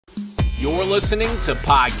You're listening to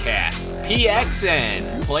Podcast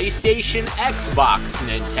PXN, PlayStation, Xbox,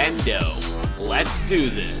 Nintendo. Let's do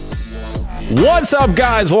this. What's up,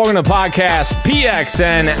 guys? Welcome to Podcast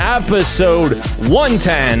PXN, episode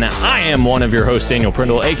 110. I am one of your hosts, Daniel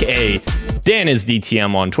Prindle, aka Dan is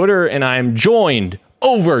DTM on Twitter, and I am joined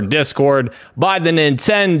over Discord by the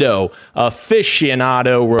Nintendo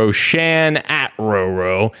aficionado Roshan at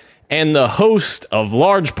Roro, and the host of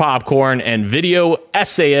Large Popcorn and video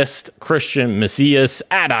essayist Christian Macias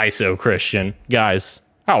at ISO Christian. Guys,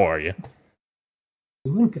 how are you?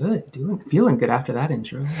 Doing good. Feeling good after that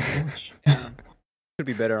intro. Oh, gosh. Yeah. Could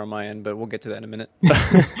be better on my end, but we'll get to that in a minute.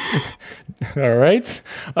 All right.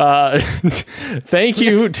 Thank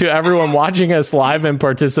you to everyone watching us live and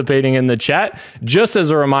participating in the chat. Just as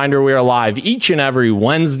a reminder, we are live each and every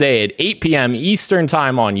Wednesday at 8 p.m. Eastern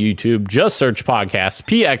Time on YouTube. Just search Podcast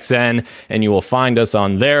PXN, and you will find us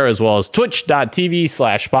on there, as well as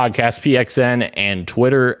twitch.tv/podcastpxn and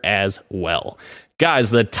Twitter as well.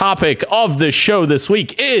 Guys, the topic of the show this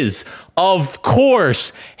week is, of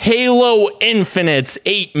course, Halo Infinite's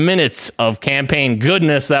 8 minutes of campaign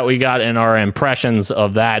goodness that we got in our impressions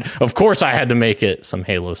of that. Of course, I had to make it some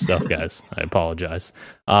Halo stuff, guys. I apologize.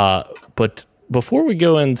 But before we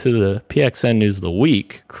go into the PXN News of the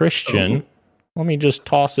Week, Christian, let me just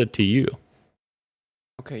toss it to you.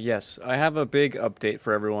 Okay, yes. I have a big update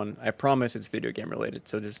for everyone. I promise it's video game related,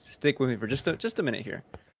 so just stick with me for just a minute here.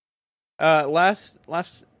 Last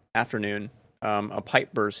afternoon, a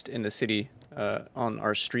pipe burst in the city on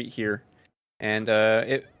our street here,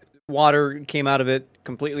 and water came out of it,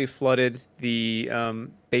 completely flooded the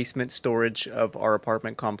basement storage of our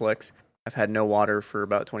apartment complex. I've had no water for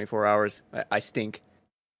about 24 hours. I stink.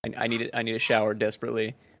 I need a shower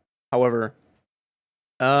desperately. However,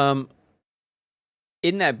 in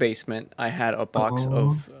that basement, I had a box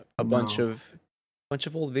of a bunch of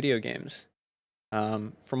old video games.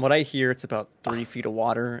 From what I hear, it's about 3 feet of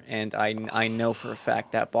water, and I know for a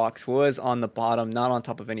fact that box was on the bottom, not on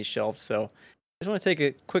top of any shelves. So I just want to take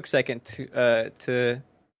a quick second to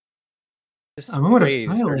just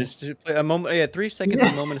praise, or just play a moment. Yeah, 3 seconds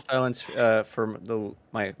of a moment of silence for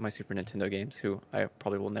my Super Nintendo games, who I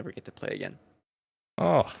probably will never get to play again.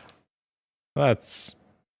 Oh, that's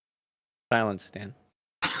silence, Stan.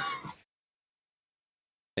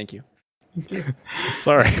 Thank you.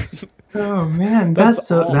 Sorry. Oh man, that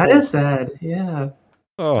is sad. Yeah.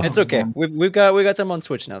 Oh, it's okay. We've got them on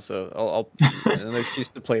Switch now, so I'll another excuse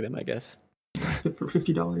to play them, I guess. For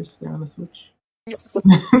 $50, they're on the Switch.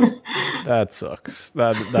 That sucks.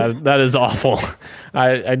 That is awful.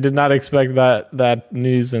 I did not expect that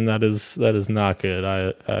news, and that is not good.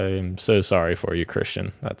 I am so sorry for you,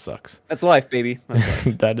 Christian. That sucks. That's life, baby. That's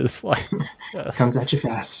life. That is life. Yes. Comes at you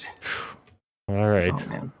fast. All right. Oh,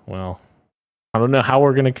 man. Well, I don't know how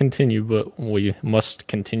we're going to continue, but we must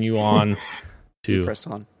continue on to press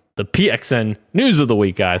on. The PXN News of the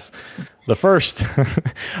Week, guys. The first,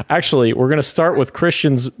 actually, we're going to start with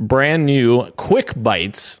Christian's brand new Quick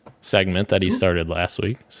Bites segment that he started last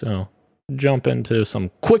week. So jump into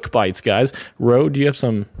some Quick Bites, guys. Ro, do you have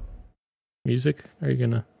some music? Are you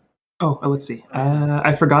going to? Oh, let's see.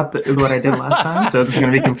 I forgot what I did last time, so it's going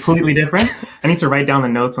to be completely different. I need to write down the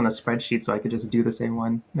notes on a spreadsheet so I could just do the same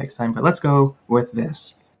one next time. But let's go with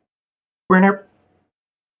this. Burner.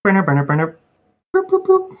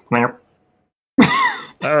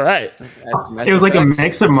 All right. It was like a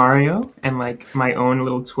mix of Mario and like my own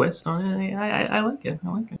little twist on it. I like it.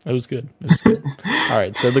 It was good. All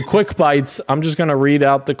right. So the Quick Bites, I'm just going to read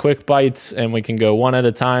out the Quick Bites and we can go one at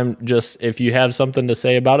a time. Just if you have something to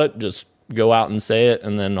say about it, just go out and say it,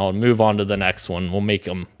 and then I'll move on to the next one. We'll make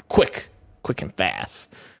them quick and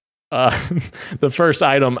fast. The first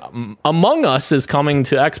item, Among Us is coming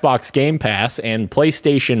to Xbox Game Pass and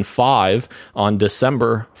PlayStation 5 on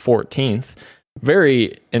December 14th.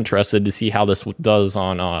 Very interested to see how this does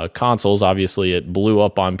on consoles. Obviously, it blew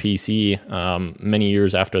up on PC many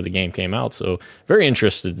years after the game came out, so very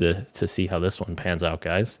interested to see how this one pans out,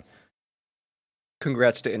 guys.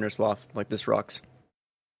 Congrats to Innersloth. Like, this rocks.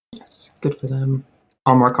 Yes, good for them.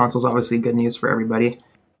 All more consoles, obviously good news for everybody.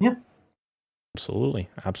 Yeah.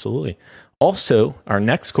 Absolutely. Also, our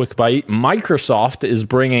next Quick Bite, Microsoft is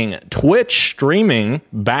bringing Twitch streaming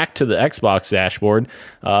back to the Xbox dashboard.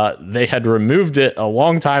 They had removed it a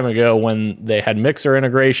long time ago when they had Mixer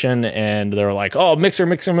integration, and they were like, oh,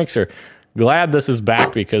 Mixer. Glad this is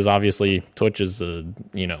back, because obviously Twitch is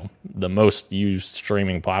the most used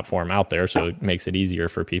streaming platform out there, so it makes it easier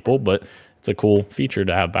for people, but it's a cool feature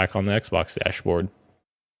to have back on the Xbox dashboard.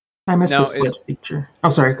 I missed the Switch feature. Oh,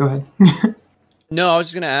 sorry, go ahead. No, I was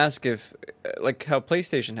just gonna ask if, like, how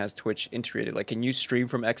PlayStation has Twitch integrated. Like, can you stream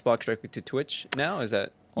from Xbox directly to Twitch now? Is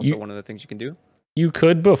that also one of the things you can do? You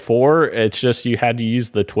could before. It's just you had to use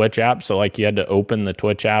the Twitch app. So like you had to open the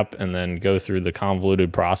Twitch app and then go through the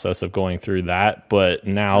convoluted process of going through that. But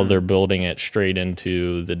now they're building it straight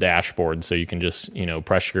into the dashboard. So you can just,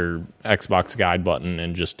 press your Xbox guide button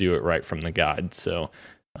and just do it right from the guide. So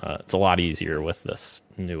it's a lot easier with this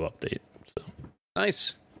new update. So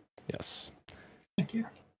nice. Yes. Thank you.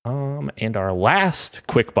 And our last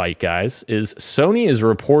quick bite, guys, is Sony is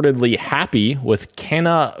reportedly happy with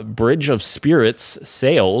Kena Bridge of Spirits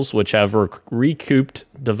sales, which have recouped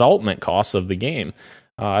development costs of the game.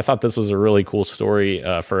 I thought this was a really cool story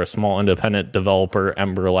for a small independent developer,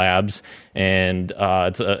 Ember Labs, and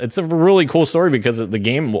it's a really cool story because the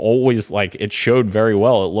game always it showed very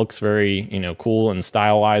well. It looks very cool and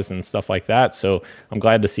stylized and stuff like that. So I'm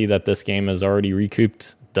glad to see that this game has already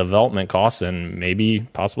recouped development costs and maybe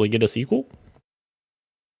possibly get a sequel.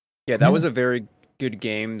 Yeah, that was a very good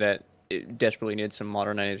game that it desperately needed some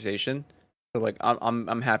modernization. So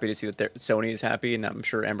I'm happy to see that Sony is happy, and I'm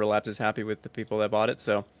sure Ember Labs is happy with the people that bought it.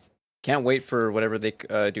 So can't wait for whatever they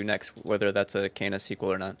do next, whether that's a Kena sequel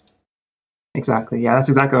or not. Exactly. Yeah, that's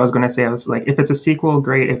exactly what I was going to say. I was like, if it's a sequel,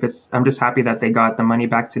 great. I'm just happy that they got the money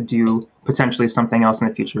back to do potentially something else in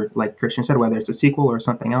the future. Like Christian said, whether it's a sequel or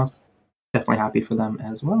something else. Definitely happy for them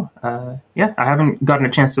as well. Yeah, I haven't gotten a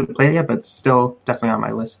chance to play it yet, but still definitely on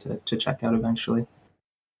my list to check out eventually.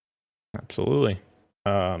 Absolutely.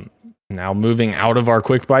 Now moving out of our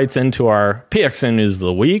quick bites into our PXN News of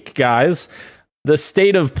the Week, guys. The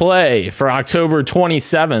state of play for October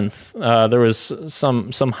 27th. There was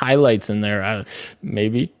some highlights in there.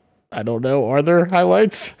 Maybe. I don't know. Are there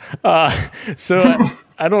highlights? So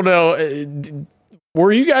I don't know.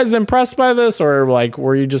 Were you guys impressed by this, or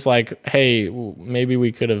were you just hey, maybe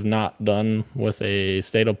we could have not done with a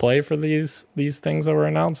state of play for these things that were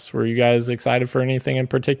announced? Were you guys excited for anything in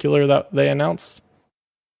particular that they announced?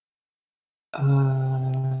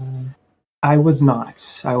 I was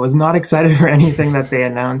not. I was not excited for anything that they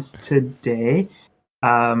announced today.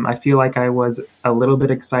 I feel like I was a little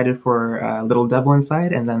bit excited for Little Devil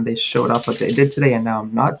Inside, and then they showed off what they did today, and now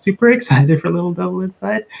I'm not super excited for Little Devil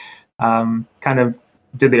Inside. Kind of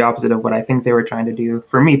did the opposite of what I think they were trying to do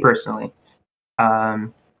for me personally.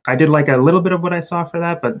 I did like a little bit of what I saw for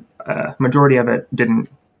that, but majority of it didn't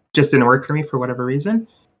work for me for whatever reason.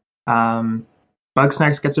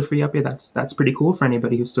 Bugsnax gets a free update. That's pretty cool for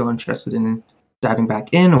anybody who's still interested in diving back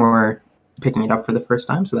in or picking it up for the first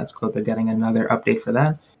time. So that's cool. They're getting another update for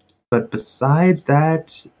that. But besides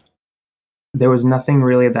that, there was nothing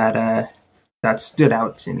really that stood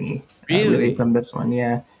out to me really from this one.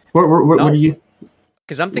 Yeah. What do you?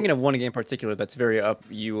 Because I'm thinking of one game in particular that's very up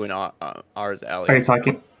you and ours alley. Are you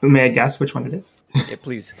talking? May I guess which one it is? Yeah,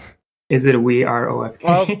 please. Is it We Are OFK?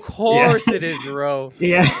 Of course it is, Ro.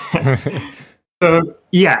 Yeah. So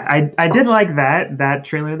yeah, I did like that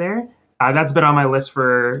trailer there. That's been on my list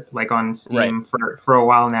for on Steam for a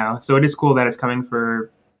while now. So it is cool that it's coming to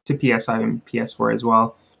PS5 and PS4 as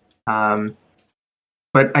well.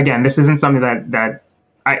 But again, this isn't something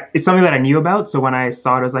it's something that I knew about. So when I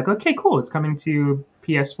saw it, I was like, okay, cool, it's coming to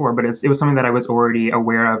PS4. But it was something that I was already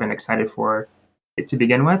aware of and excited for it to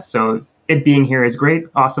begin with. So it being here is great.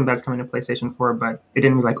 Awesome that it's coming to PlayStation 4. But it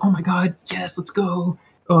didn't be like, oh my god, yes, let's go.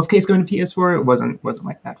 OFK is going to PS4. It wasn't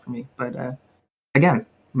like that for me. But again,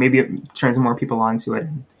 maybe it turns more people onto it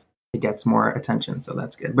and it gets more attention. So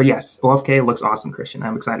that's good. But yes, OFK looks awesome, Christian.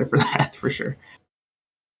 I'm excited for that for sure.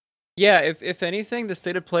 Yeah, if anything, the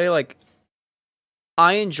state of play,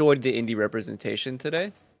 I enjoyed the indie representation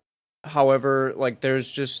today. However, there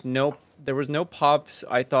was no pops.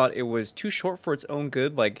 I thought it was too short for its own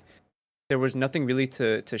good. There was nothing really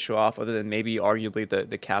to show off other than maybe arguably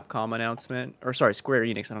the Capcom announcement. Or sorry, Square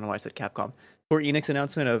Enix. I don't know why I said Capcom. Square Enix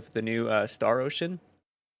announcement of the new Star Ocean.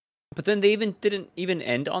 But then they didn't even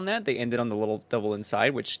end on that. They ended on the Little Devil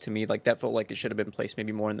Inside, which to me, that felt like it should have been placed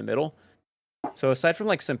maybe more in the middle. So aside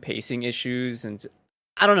from some pacing issues and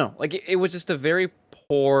I don't know, it was just a very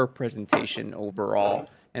poor presentation overall.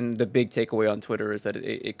 And the big takeaway on Twitter is that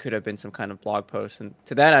it could have been some kind of blog post. And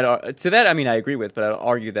to that, I mean, I agree with, but I'd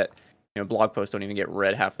argue that blog posts don't even get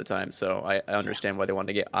read half the time. So I understand why they wanted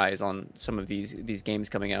to get eyes on some of these games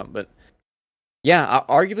coming out. But yeah,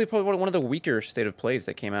 arguably probably one of the weaker state of plays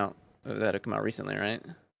that have come out recently, right?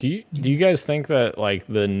 Do you guys think that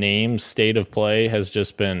the name State of Play has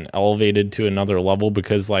just been elevated to another level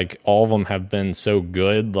because all of them have been so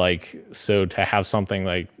good, so to have something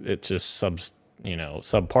it just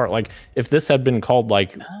subpar, if this had been called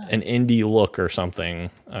an indie look or something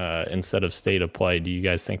instead of State of Play, do you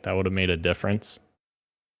guys think that would have made a difference?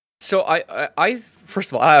 So I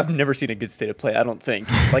first of all, I've never seen a good state of play. I don't think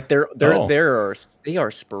like they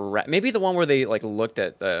are sporadic. Maybe the one where they like looked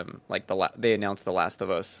at they announced the Last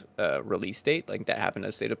of Us release date, like that happened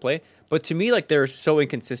as state of play. But to me, like they're so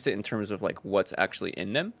inconsistent in terms of like what's actually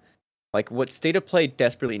in them. Like what state of play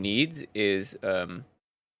desperately needs is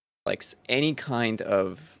any kind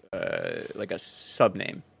of like a sub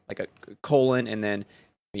name, like a colon, and then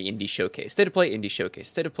the indie showcase, state of play, indie showcase,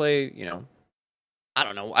 state of play. I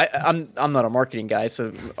don't know. I'm not a marketing guy,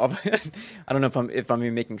 so I don't know if I'm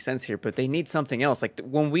even making sense here. But they need something else. Like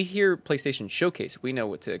when we hear PlayStation Showcase, we know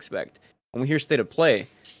what to expect. When we hear State of Play,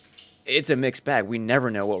 it's a mixed bag. We never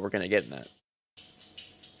know what we're gonna get in that.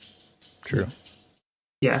 True.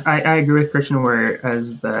 Yeah, I agree with Christian.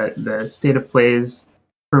 Whereas the State of Plays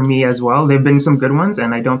for me as well, there've been some good ones,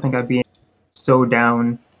 and I don't think I'd be so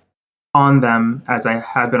down on them as I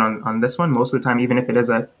have been on this one. Most of the time, even if it is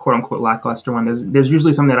a quote unquote lackluster one, there's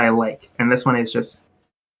usually something that I like, and this one is just,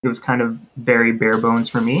 it was kind of very bare bones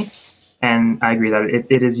for me, and I agree that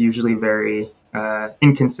it is usually very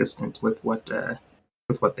inconsistent with what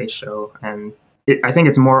they show, and I think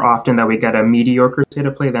it's more often that we get a mediocre state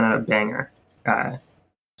of play than a banger.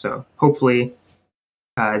 So hopefully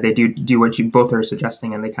they do what you both are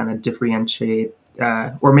suggesting, and they kind of differentiate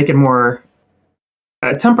or make it more.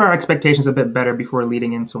 Temper our expectations a bit better before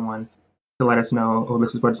leading into one, to let us know, oh,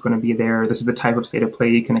 this is what's going to be there. This is the type of state of play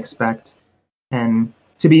you can expect. And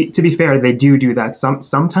to be fair, they do that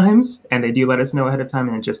sometimes, and they do let us know ahead of time.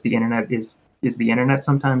 And just the internet is the internet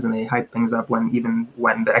sometimes, and they hype things up when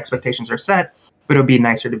the expectations are set. But it would be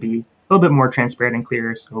nicer to be a little bit more transparent and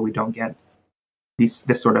clear, so we don't get this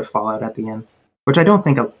sort of fallout at the end. Which I don't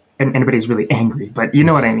think anybody's really angry, but you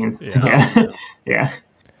know what I mean. Yeah.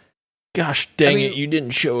 Gosh dang it, you didn't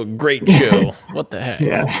show a great show. What the heck?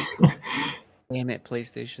 Yeah. Damn it,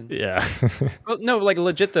 PlayStation. Yeah. Well, no, like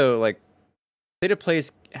legit though, like state of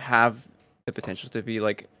plays have the potential to be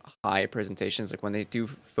like high presentations. Like when they do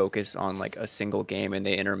focus on like a single game and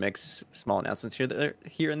they intermix small announcements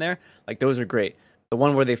here and there, like those are great. The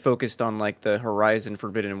one where they focused on like the Horizon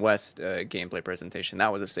Forbidden West gameplay presentation,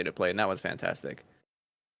 that was a state of play, and that was fantastic.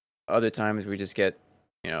 Other times we just get,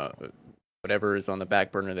 whatever is on the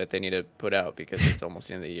back burner that they need to put out because it's almost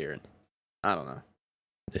the end of the year. I don't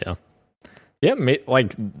know. Yeah,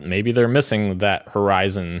 maybe they're missing that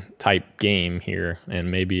Horizon type game here, and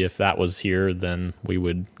maybe if that was here, then we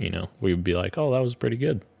would be like, oh, that was pretty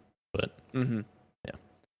good. But yeah,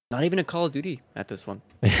 not even a Call of Duty at this one.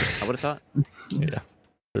 I would have thought. Yeah,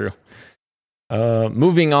 true.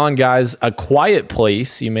 Moving on, guys. A Quiet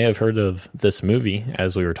Place. You may have heard of this movie,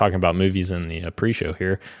 as we were talking about movies in the pre-show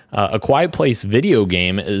here. A Quiet Place video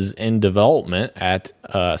game is in development at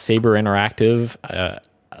Saber Interactive,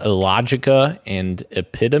 Illogica, and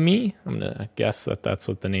Epitome. I'm going to guess that's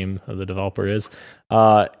what the name of the developer is.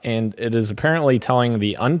 And it is apparently telling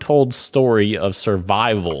the untold story of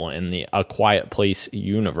survival in the A Quiet Place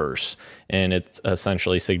universe. And it's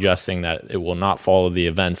essentially suggesting that it will not follow the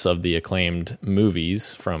events of the acclaimed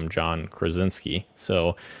movies from John Krasinski.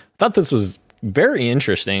 So I thought this was very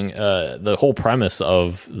interesting. The whole premise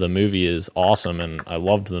of the movie is awesome, and I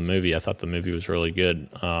loved the movie. I thought the movie was really good.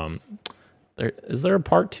 Is there a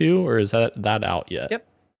part 2, or is that out yet? Yep.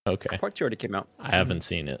 Okay. Part 2 already came out. I haven't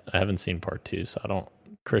seen it. I haven't seen part 2, so I don't.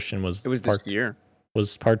 Christian was. It was this year.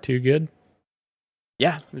 Was part 2 good?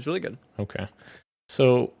 Yeah, it was really good. Okay.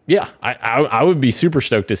 So yeah, I would be super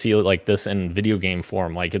stoked to see like this in video game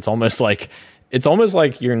form. Like it's almost like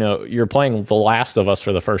you're playing The Last of Us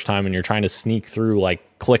for the first time, and you're trying to sneak through like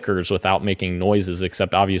clickers without making noises.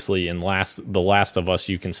 Except obviously in The Last of Us,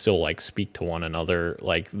 you can still like speak to one another.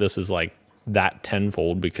 Like this is like that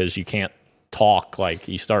tenfold, because you can't talk. Like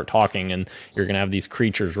you start talking, and you're gonna have these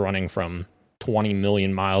creatures running from 20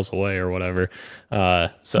 million miles away or whatever.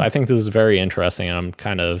 So I think this is very interesting, and I'm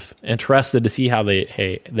kind of interested to see how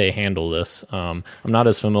they handle this. I'm not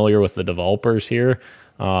as familiar with the developers here.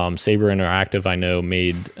 Saber Interactive, I know,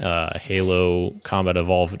 made Halo Combat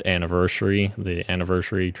Evolved Anniversary, the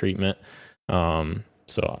anniversary treatment.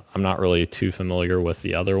 So I'm not really too familiar with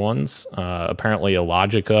the other ones. Apparently,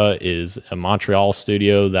 Illogica is a Montreal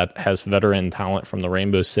studio that has veteran talent from the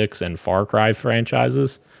Rainbow Six and Far Cry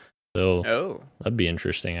franchises. So that'd be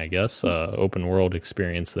interesting, I guess. Open world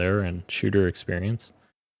experience there and shooter experience.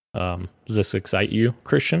 Does this excite you,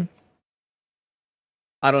 Christian?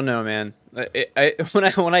 I don't know, man.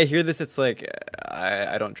 When I hear this, it's like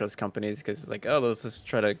I don't trust companies, because it's like, oh, let's just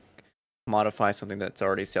try to modify something that's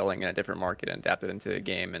already selling in a different market and adapt it into a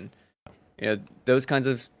game, and those kinds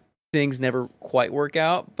of things never quite work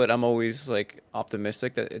out. But I'm always like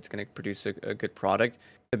optimistic that it's going to produce a good product.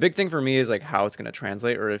 The big thing for me is like how it's going to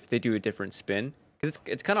translate, or if they do a different spin, because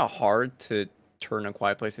it's kind of hard to turn A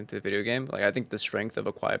Quiet Place into a video game. Like I think the strength of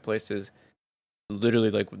A Quiet Place is literally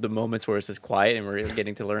like the moments where it's just quiet and we're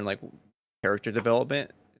getting to learn like character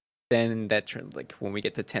development. Then like when we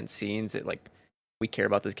get to tense scenes, it like we care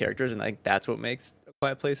about those characters, and I think that's what makes A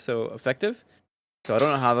Quiet Place so effective. So I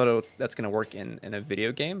don't know how that's going to work in a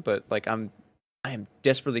video game, but like I am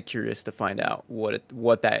desperately curious to find out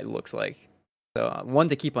what that looks like. So one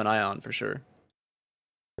to keep an eye on for sure.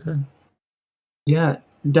 Yeah,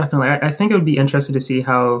 definitely. I think it would be interesting to see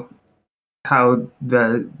how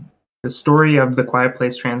the story of The Quiet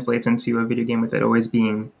Place translates into a video game with it always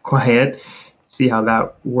being quiet. See how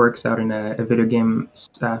that works out in a video game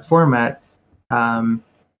format.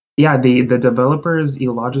 Yeah, the developers,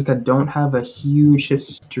 Illogica, don't have a huge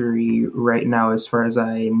history right now, as far as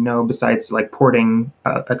I know, besides like porting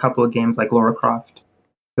a couple of games like Lara Croft.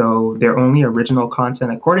 So their only original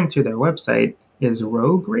content, according to their website, is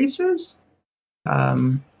Rogue Racers.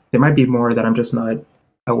 There might be more that I'm just not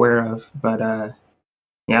aware of, but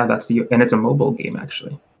yeah, and it's a mobile game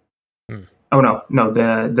actually. Oh no,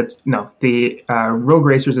 the Rogue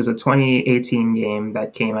Racers is a 2018 game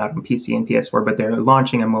that came out on PC and PS4, but they're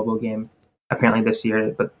launching a mobile game apparently this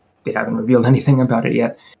year, but they haven't revealed anything about it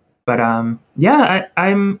yet. But yeah,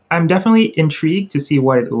 I'm definitely intrigued to see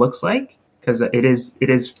what it looks like, because it is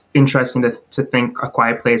interesting to think A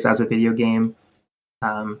Quiet Place as a video game,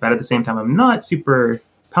 but at the same time, I'm not super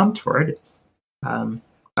pumped for it.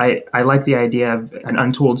 I like the idea of an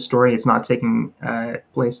untold story. It's not taking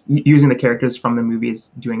place using the characters from the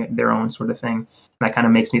movies, doing it their own sort of thing. And that kind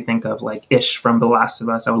of makes me think of like Ish from The Last of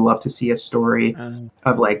Us. I would love to see a story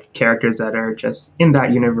of like characters that are just in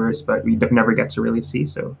that universe, but we never get to really see.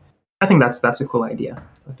 So I think that's a cool idea.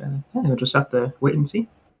 But yeah, we'll just have to wait and see.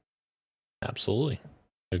 Absolutely.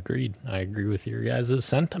 Agreed. I agree with your guys'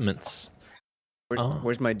 sentiments.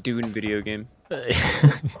 Where's my Dune video game?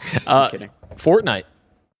 I'm kidding. Fortnite.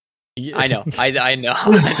 Yeah. I know. I know.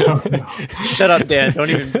 Shut up, Dan. Don't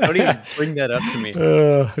even bring that up to me.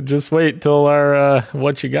 Just wait till our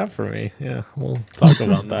what you got for me. Yeah, we'll talk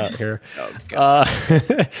about that here.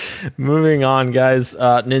 Moving on, guys.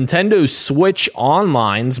 Nintendo Switch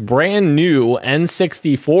Online's brand new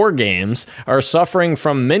N64 games are suffering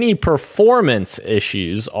from many performance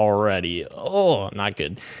issues already. Oh, not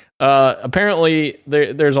good. Apparently,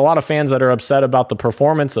 there's a lot of fans that are upset about the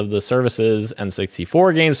performance of the service's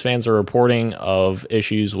N64 games. Fans are reporting of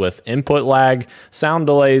issues with input lag, sound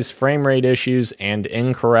delays, frame rate issues, and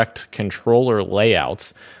incorrect controller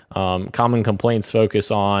layouts. Common complaints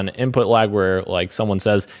focus on input lag, where like someone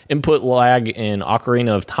says input lag in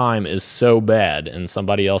Ocarina of Time is so bad, and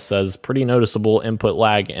somebody else says pretty noticeable input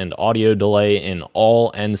lag and audio delay in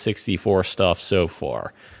all N64 stuff so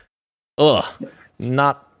far. Ugh,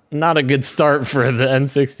 not a good start for the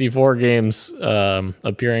N64 games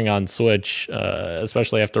appearing on Switch,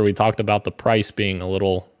 especially after we talked about the price being a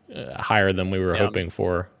little higher than we were hoping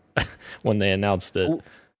for when they announced it.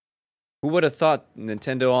 Who would have thought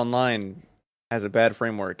Nintendo Online has a bad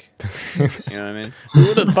framework? You know what I mean? Who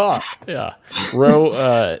would have thought? Yeah.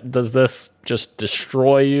 Ro, does this just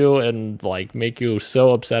destroy you and like make you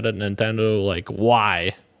so upset at Nintendo? Like,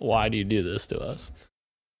 why? Why do you do this to us?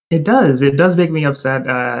 It does. It does make me upset.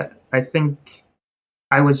 I think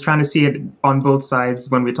I was trying to see it on both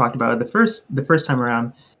sides when we talked about it the first time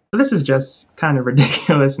around. But this is just kind of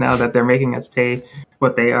ridiculous now that they're making us pay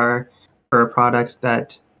what they are for a product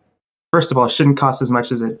that, first of all, shouldn't cost as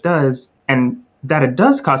much as it does, and that it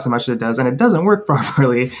does cost as much as it does, and it doesn't work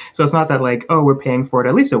properly. So it's not that like, oh, we're paying for it.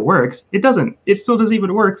 At least it works. It doesn't. It still doesn't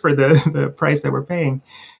even work for the price that we're paying,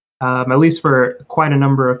 at least for quite a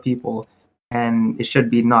number of people. And it should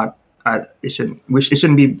be not. It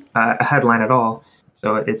shouldn't be a headline at all.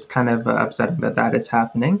 So it's kind of upsetting that is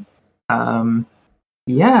happening.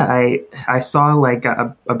 Yeah, I saw like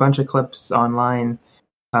a bunch of clips online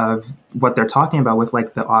of what they're talking about with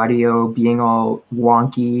like the audio being all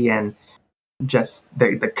wonky and just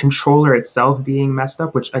the controller itself being messed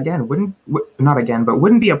up, which again wouldn't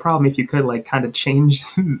be a problem if you could like kind of change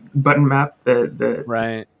button map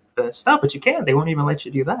the stuff, but you can't. They won't even let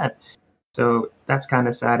you do that. So that's kind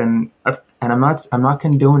of sad, and I'm not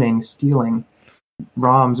condoning stealing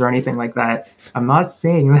ROMs or anything like that. I'm not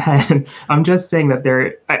saying that. I'm just saying that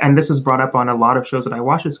and this was brought up on a lot of shows that I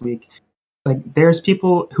watched this week. Like, there's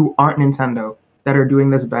people who aren't Nintendo that are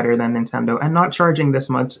doing this better than Nintendo and not charging this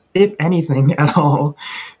much, if anything at all.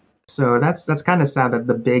 So that's kind of sad that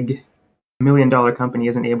the big $1 million company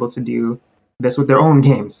isn't able to do this with their own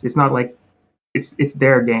games. It's not like it's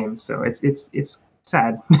their game, so it's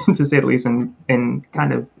sad to say the least, and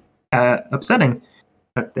kind of upsetting.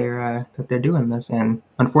 that they're doing this, and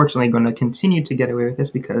unfortunately going to continue to get away with this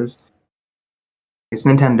because it's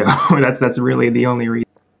Nintendo. that's really the only reason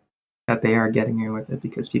that they are getting away with it,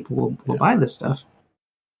 because people will buy this stuff.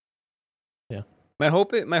 Yeah. My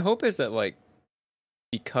hope is that, like,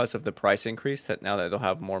 because of the price increase, that now that they'll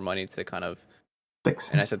have more money to kind of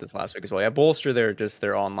Fix. And I said this last week as well. Yeah, bolster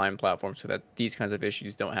their online platform so that these kinds of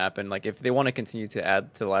issues don't happen. Like, if they want to continue to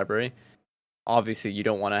add to the library, obviously you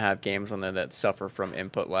don't want to have games on there that suffer from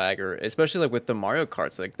input lag, or especially like with the Mario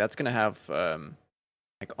Karts, like that's gonna have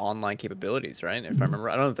like online capabilities, right? If I remember,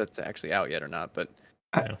 I don't know if that's actually out yet or not, but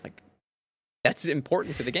like that's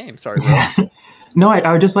important to the game. Sorry, Will. No,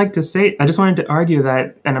 I would just like to say, I just wanted to argue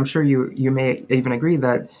that, and I'm sure you may even agree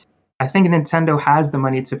that I think Nintendo has the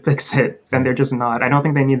money to fix it, and they're just not. I don't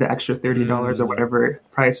think they need the extra $30 or whatever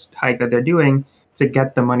price hike that they're doing to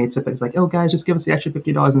get the money to fix. Like, oh guys, just give us the extra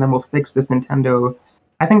 $50 and then we'll fix this. Nintendo,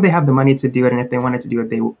 I think they have the money to do it, and if they wanted to do it,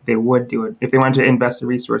 they would do it. If they wanted to invest the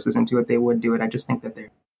resources into it, they would do it. I just think that they're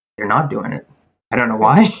not doing it. I don't know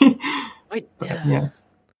why. Yeah.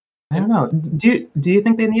 I don't know. Do you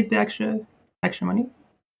think they need the extra money?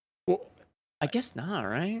 Well, I guess not,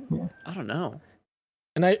 right? Yeah. I don't know.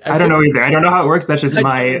 And I don't know either. I don't know how it works. That's just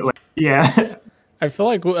yeah. I feel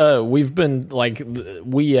like we've been like,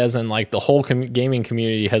 we as in like the whole gaming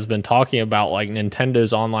community has been talking about like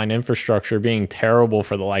Nintendo's online infrastructure being terrible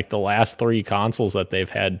for the last 3 consoles that they've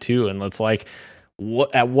had too. And it's like,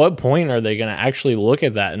 at what point are they going to actually look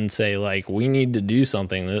at that and say, like, we need to do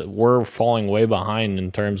something? That we're falling way behind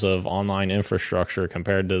in terms of online infrastructure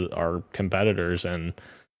compared to our competitors. And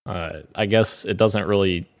I guess it doesn't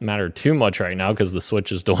really matter too much right now because the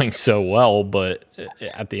Switch is doing so well, but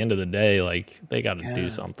at the end of the day, like, they got to do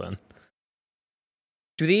something.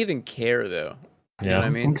 Do they even care though? You know what I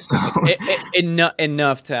mean? So.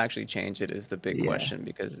 Enough to actually change it is the big question,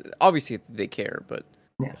 because obviously they care, but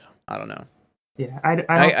I don't know. Yeah,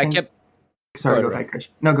 I kept. Sorry, go ahead, Chris.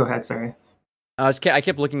 No, go ahead. Sorry. I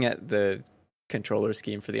kept looking at the controller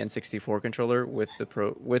scheme for the N64 controller with the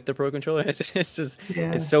Pro controller. It's just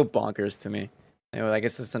it's so bonkers to me. Anyway, I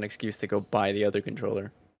guess it's an excuse to go buy the other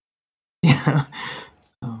controller. Yeah.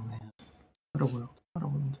 Oh man, what a world! What a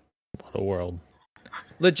world! What a world!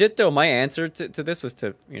 Legit though, my answer to this was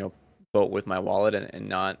to vote with my wallet and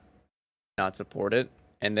not support it.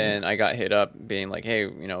 And then I got hit up being like, hey,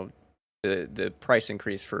 the price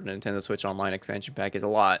increase for Nintendo Switch Online expansion pack is a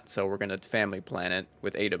lot, so we're gonna family plan it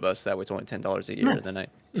with 8 of us. That was only $10 a year. Nice.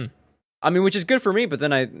 Then I mean, which is good for me, but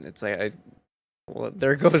then it's like well,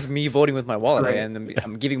 there goes me voting with my wallet, Right. and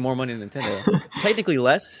I'm giving more money to Nintendo. Technically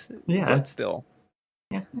less, but still.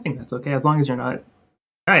 Yeah, I think that's okay as long as you're not.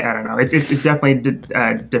 I don't know. It definitely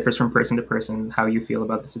differs from person to person how you feel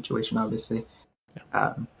about the situation, obviously.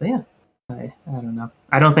 But yeah. I don't know.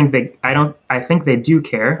 I think they do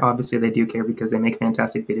care. Obviously they do care because they make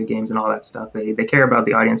fantastic video games and all that stuff. They care about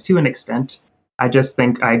the audience to an extent. I just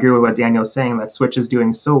think I agree with what Daniel's saying, that Switch is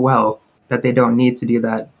doing so well that they don't need to do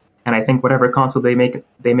that. And I think whatever console they make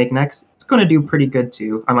next, it's going to do pretty good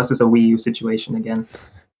too, unless it's a Wii U situation again.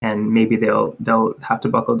 And maybe they'll have to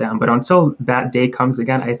buckle down. But until that day comes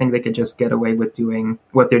again, I think they could just get away with doing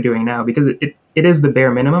what they're doing now, because it is the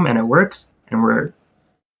bare minimum and it works. And we're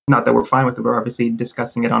not that we're fine with it. We're obviously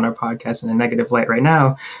discussing it on our podcast in a negative light right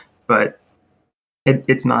now, but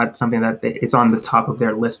it's not something that it's on the top of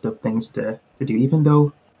their list of things to do, even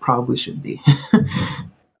though probably should be.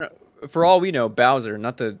 For all we know, Bowser,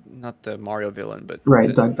 not the Mario villain, but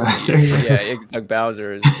Doug Bowser. Doug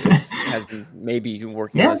Bowser has been maybe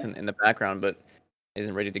working on this in the background, but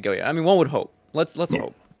isn't ready to go yet. I mean, one would hope. Let's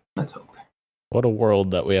hope. Let's hope. What a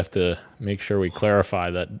world that we have to make sure we clarify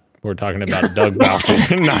that we're talking about Doug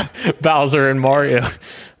Bowser, not Bowser and Mario.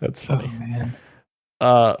 That's funny.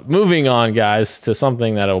 Oh, man. Moving on, guys, to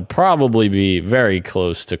something that'll probably be very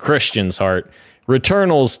close to Christian's heart.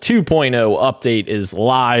 Returnal's 2.0 update is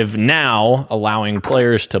live now, allowing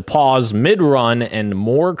players to pause mid-run and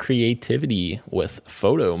more creativity with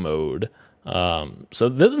photo mode. So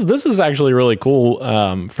this is actually really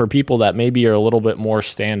cool for people that maybe are a little bit more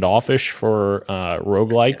standoffish for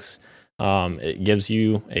roguelikes. It gives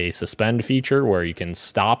you a suspend feature where you can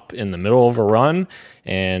stop in the middle of a run,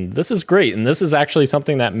 and this is great. And this is actually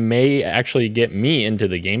something that may actually get me into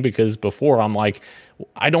the game, because before I'm like,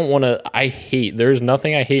 I don't want to, there's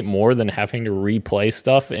nothing I hate more than having to replay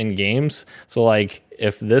stuff in games. So like,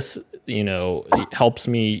 if this, helps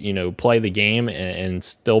me, play the game and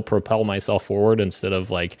still propel myself forward instead of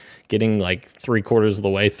like getting like 3/4 of the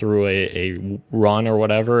way through a run or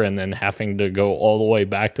whatever, and then having to go all the way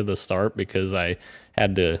back to the start because I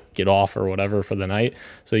had to get off or whatever for the night.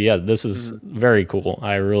 So yeah, this is very cool.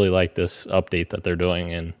 I really like this update that they're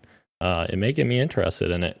doing, and it making me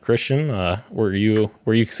interested in it. Christian, were you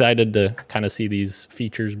excited to kind of see these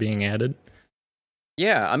features being added?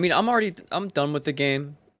 Yeah, I mean, I'm done with the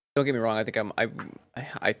game. Don't get me wrong. I think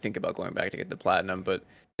I think about going back to get the platinum, but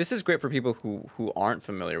this is great for people who aren't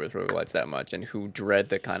familiar with roguelites that much and who dread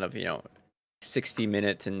the kind of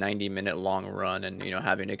 60-minute to 90-minute long run, and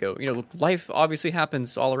having to go. Life obviously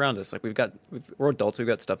happens all around us. Like we're adults. We've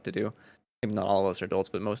got stuff to do. Maybe not all of us are adults,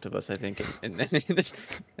 but most of us, I think, and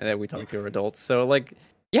that we talk to are adults. So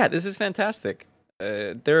yeah, this is fantastic.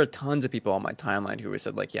 There are tons of people on my timeline who have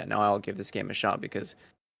said yeah, now I'll give this game a shot because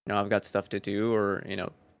I've got stuff to do, or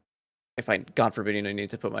if I, God forbid, I need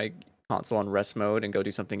to put my console on rest mode and go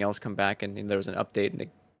do something else, come back and there was an update and the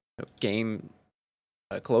game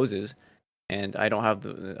closes, and I don't have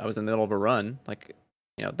I was in the middle of a run.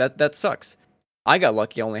 That sucks. I got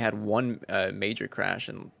lucky. I only had one major crash,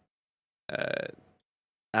 and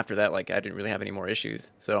after that, I didn't really have any more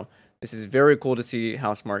issues. So this is very cool to see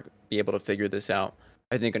Housemarque be able to figure this out.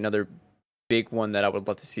 I think another big one that I would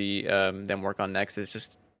love to see them work on next is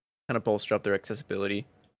just kind of bolster up their accessibility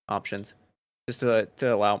options, just to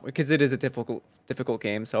allow, because it is a difficult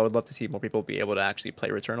game. So I would love to see more people be able to actually play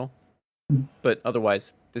Returnal. But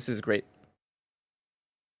otherwise, this is great.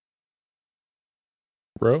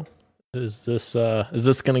 Bro, is this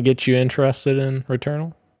going to get you interested in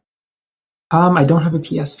Returnal? I don't have a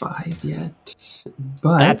PS5 yet,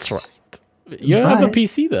 but that's right. You have a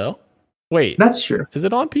PC though. Wait, that's true. Is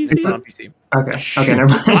it on PC? It's on PC. Okay,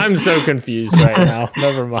 never mind. I'm so confused right now.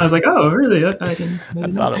 Never mind. I was like, oh, really? I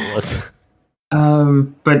thought it was.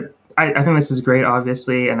 But I think this is great,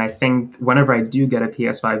 obviously, and I think whenever I do get a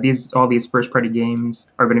PS5, all these first-party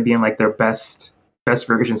games are going to be in their best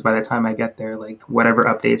versions by the time I get there. Whatever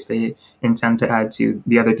updates they intend to add to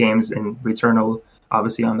the other games, and Returnal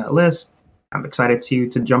obviously on that list. I'm excited to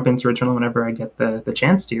jump into Returnal whenever I get the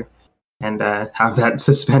chance to, and have that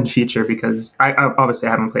suspend feature, because I obviously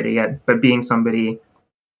haven't played it yet. But being somebody,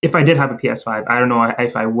 if I did have a PS5, I don't know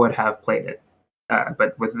if I would have played it.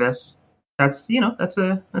 But with this, that's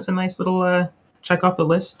a nice little check off the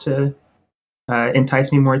list to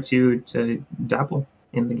entice me more to dabble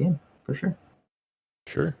in the game for sure.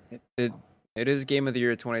 Sure. It is Game of the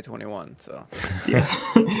Year 2021, so yeah.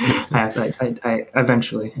 I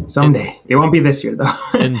eventually, someday. It won't be this year though.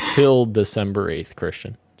 Until December 8th,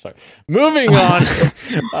 Christian. Sorry. Moving on,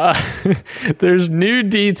 there's new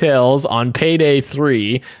details on Payday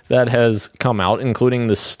 3 that has come out, including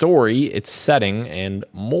the story, its setting, and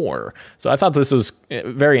more. So I thought this was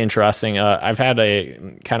very interesting. I've had a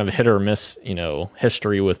kind of hit or miss,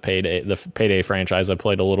 history with Payday, the Payday franchise. I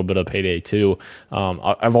played a little bit of Payday 2.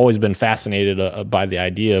 I've always been fascinated by the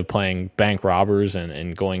idea of playing bank robbers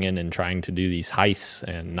and going in and trying to do these heists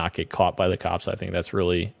and not get caught by the cops. I think that's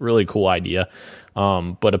really, really cool idea.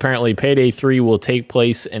 But apparently Payday 3 will take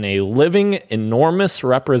place in a living, enormous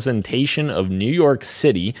representation of New York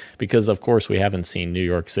City, because of course we haven't seen New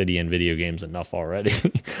York City in video games enough already.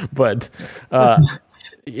 But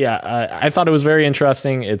I thought it was very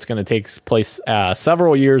interesting. It's going to take place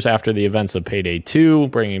several years after the events of Payday 2,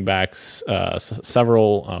 bringing back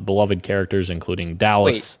several beloved characters, including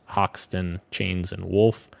Dallas, Hoxton, Chains, and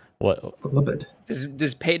Wolf. What? Beloved.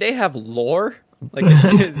 Does Payday have lore? Is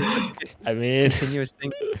it I mean, continuous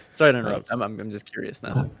thing. Sorry to interrupt. I'm just curious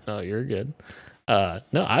now. No, you're good. No,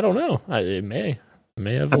 I don't know. It may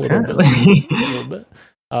have Apparently. a little bit.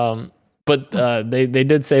 But they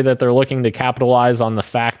did say that they're looking to capitalize on the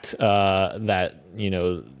fact that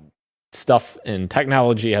stuff in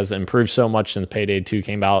technology has improved so much since Payday 2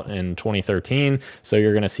 came out in 2013. So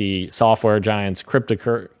you're going to see software giants,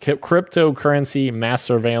 cryptocurrency, mass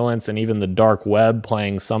surveillance, and even the dark web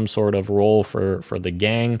playing some sort of role for the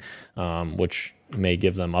gang, which may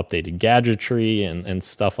give them updated gadgetry and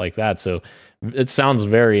stuff like that. So it sounds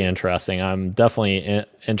very interesting. I'm definitely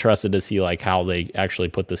interested to see how they actually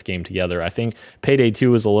put this game together. I think Payday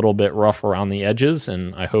 2 is a little bit rough around the edges,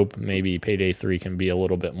 and I hope maybe Payday 3 can be a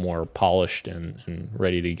little bit more polished and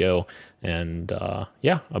ready to go. And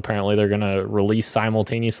apparently they're going to release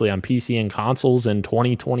simultaneously on PC and consoles in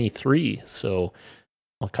 2023. So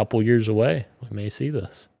a couple years away, we may see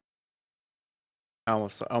this. I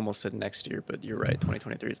almost said next year, but you're right.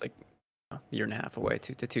 2023 is a year and a half away,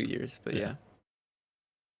 to 2 years. But yeah.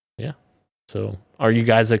 So are you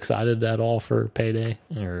guys excited at all for Payday,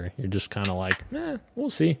 or you're just kind of we'll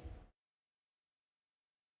see?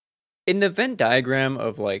 In the Venn diagram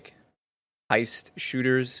of heist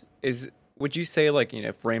shooters, would you say like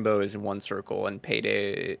if Rainbow is in one circle and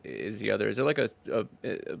Payday is the other, is there like a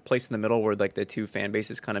place in the middle where like the two fan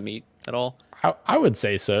bases kind of meet at all? I would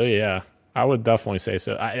say so. Yeah, I would definitely say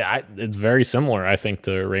so. It's very similar, I think,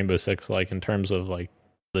 to Rainbow Six, like in terms of like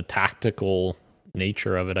the tactical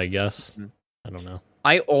nature of it. I guess I don't know.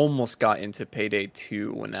 I almost got into Payday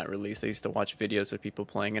 2 when that released. I used to watch videos of people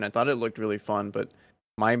playing, and I thought it looked really fun, but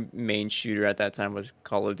my main shooter at that time was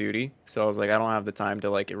Call of Duty, so I was like, I don't have the time to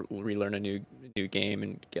like relearn a new game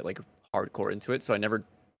and get like hardcore into it, so I never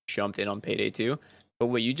jumped in on Payday 2. But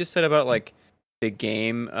what you just said about like the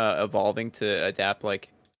game evolving to adapt like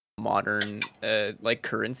modern like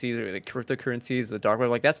currencies or like cryptocurrencies, the dark web,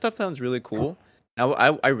 like that stuff sounds really cool.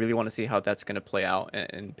 I really want to see how that's going to play out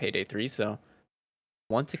in Payday 3, so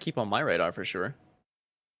one to keep on my radar for sure.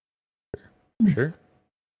 Sure.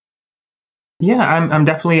 Yeah, I'm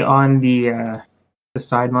definitely on the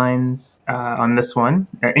sidelines on this one.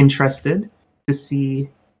 Interested to see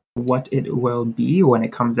what it will be when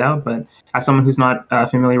it comes out. But as someone who's not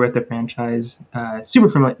familiar with the franchise,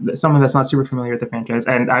 someone that's not super familiar with the franchise,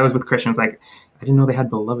 and I was with Christians, like I didn't know they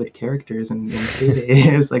had beloved characters in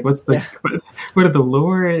Payday. It was like, what's the what are the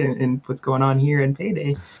lore and what's going on here in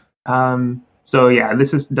Payday? So yeah,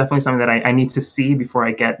 this is definitely something that I need to see before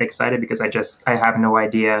I get excited, because I have no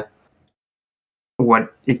idea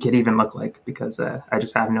what it could even look like, because I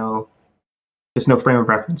just have no frame of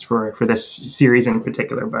reference for this series in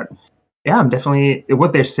particular. But yeah, I'm definitely,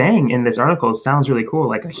 what they're saying in this article sounds really cool,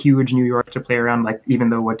 like a huge New York to play around, like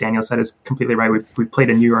even though what Daniel said is completely right, we've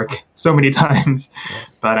played in New York so many times.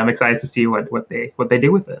 But I'm excited to see what they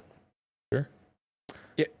do with it. Sure.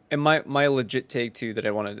 Yeah, and my legit take too that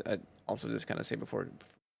I want to also just kind of say before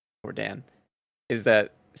Dan is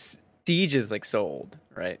that Siege is like so old,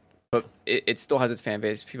 right? But it still has its fan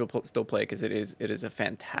base. People still play because it is a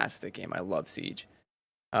fantastic game. I love Siege.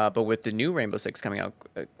 But with the new Rainbow Six coming out,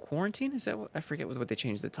 Quarantine, is that I forget what they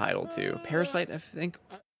changed the title to? Parasite, I think.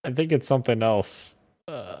 I think it's something else.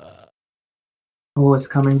 Oh, it's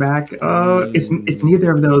coming back. It's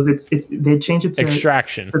neither of those. It's they changed it to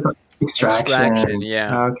Extraction. Extraction.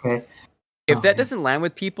 Yeah. Okay. If that doesn't land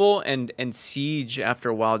with people and Siege after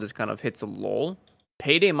a while just kind of hits a lull,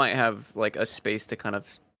 Payday might have like a space to kind of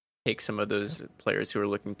take some of those players who are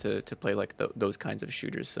looking to play like those kinds of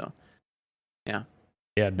shooters. So, yeah.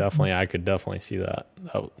 Yeah, definitely. I could definitely see that.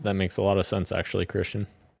 That makes a lot of sense, actually, Christian.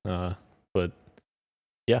 But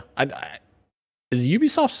yeah, is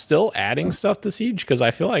Ubisoft still adding stuff to Siege? Because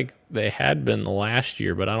I feel like they had been the last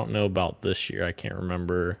year, but I don't know about this year. I can't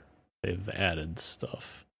remember if they've added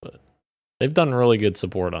stuff, but they've done really good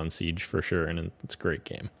support on Siege for sure, and it's a great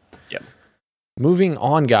game. Yep. Moving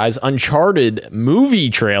on, guys. Uncharted movie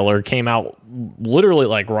trailer came out literally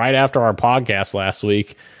like right after our podcast last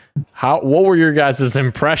week. What were your guys'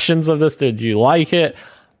 impressions of this? Did you like it?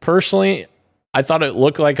 Personally, I thought it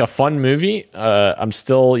looked like a fun movie. I'm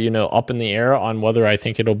still, up in the air on whether I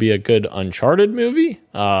think it'll be a good Uncharted movie.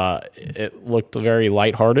 It looked very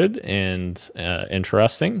lighthearted and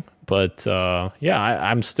interesting, but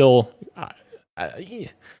I'm still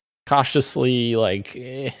cautiously like,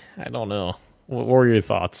 I don't know. What were your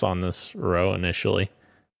thoughts on this, Ro, initially?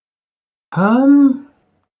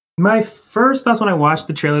 My first thoughts when I watched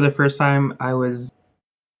the trailer the first time, I was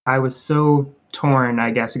so torn,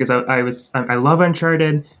 I guess, because I love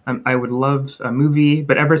Uncharted. I would love a movie,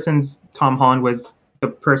 but ever since Tom Holland was the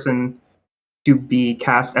person to be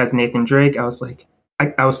cast as Nathan Drake, I was like,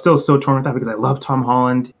 I was still so torn with that, because I love Tom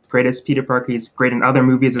Holland. He's great as Peter Parker. He's great in other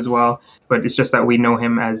movies as well, but it's just that we know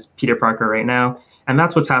him as Peter Parker right now. And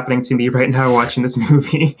that's what's happening to me right now watching this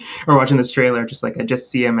movie or watching this trailer. Just like I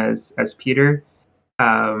just see him as Peter.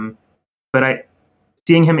 But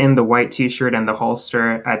seeing him in the white T-shirt and the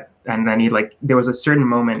holster and then there was a certain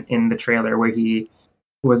moment in the trailer where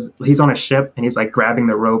he's on a ship and he's like grabbing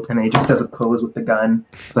the rope and then he just does a pose with the gun.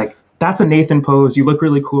 It's like, that's a Nathan pose. You look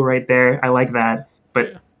really cool right there. I like that.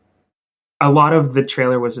 But a lot of the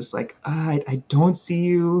trailer was just like, I don't see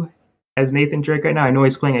you as Nathan Drake right now. I know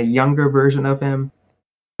he's playing a younger version of him,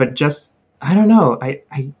 but just, I don't know.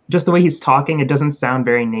 I just the way he's talking, it doesn't sound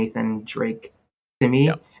very Nathan Drake to me.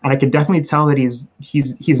 Yep. And I could definitely tell that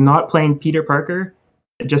he's not playing Peter Parker,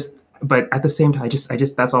 but at the same time, I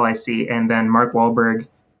just that's all I see. And then Mark Wahlberg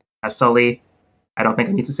as Sully, I don't think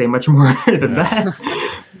I need to say much more than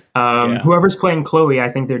that. Whoever's playing Chloe,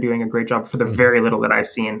 I think they're doing a great job for the very little that I've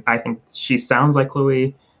seen. I think she sounds like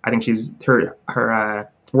Chloe. I think she's her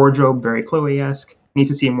wardrobe very Chloe-esque. Needs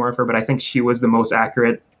to see more of her, but I think she was the most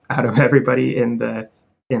accurate out of everybody in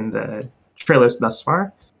the trailers thus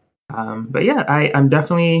far. But yeah, I'm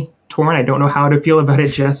definitely torn. I don't know how to feel about it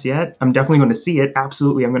just yet. I'm definitely going to see it.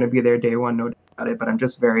 Absolutely, I'm going to be there day one, no doubt about it. But I'm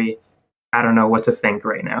just I don't know what to think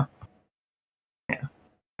right now. Yeah,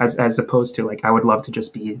 as opposed to like I would love to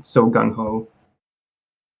just be so gung ho,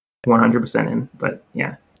 100% in. But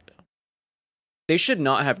yeah, they should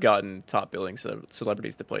not have gotten top billing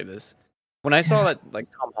celebrities to play this. When I saw that like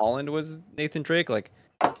Tom Holland was Nathan Drake, like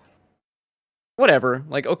whatever,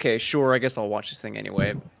 like okay, sure, I guess I'll watch this thing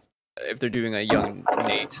anyway. If they're doing a young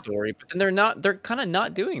Nate story, but then they're kind of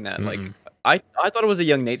not doing that. Like I thought it was a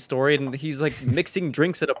young Nate story, and he's like mixing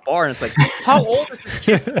drinks at a bar, and it's like, how old is this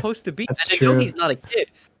kid supposed to be? And I know he's not a kid,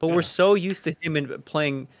 but we're so used to him in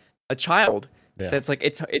playing a child that's like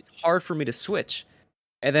it's hard for me to switch.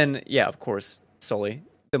 And then of, course, Sully,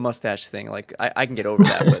 the mustache thing, like I can get over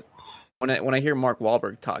that, but when I hear Mark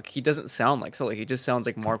Wahlberg talk, he doesn't sound like Sully. He just sounds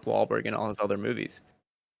like Mark Wahlberg in all his other movies.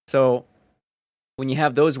 So when you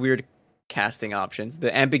have those weird casting options,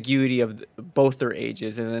 the ambiguity of both their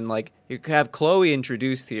ages, and then like you have Chloe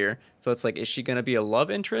introduced here, so it's like, is she going to be a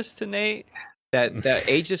love interest to Nate? That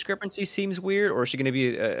age discrepancy seems weird, or is she going to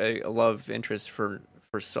be a love interest for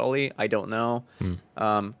Sully? I don't know.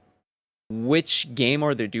 Which game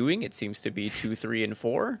are they doing? It seems to be 2, 3, and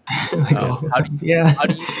 4. How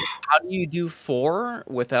do you do 4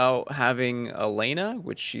 without having Elena,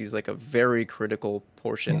 which she's like a very critical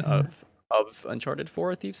portion of Uncharted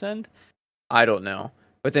 4 Thief's End? I don't know.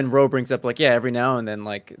 But then Ro brings up like, every now and then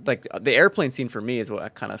like the airplane scene for me is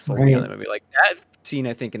what kind of sold me on the movie. Like that scene,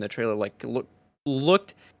 I think in the trailer like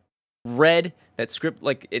looked read that script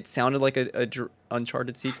like it sounded like a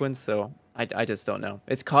Uncharted sequence. So I just don't know.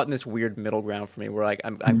 It's caught in this weird middle ground for me where like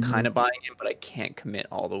I'm kind of buying it, but I can't commit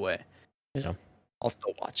all the way. Yeah, I'll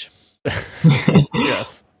still watch.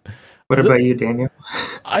 Yes. What about you, Daniel?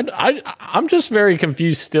 I'm just very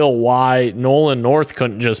confused still why Nolan North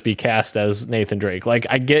couldn't just be cast as Nathan Drake. Like,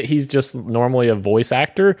 I get he's just normally a voice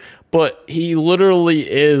actor, but he literally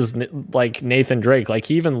is like Nathan Drake. Like,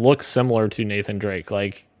 he even looks similar to Nathan Drake.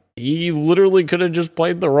 Like, he literally could have just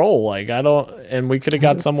played the role. Like, and we could have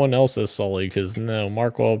got someone else as Sully, because no,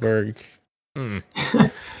 Mark Wahlberg.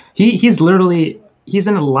 He's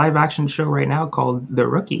in a live action show right now called The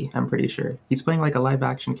Rookie, I'm pretty sure. He's playing like a live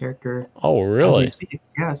action character. Oh, really?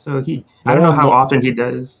 Yeah, so I don't know how often he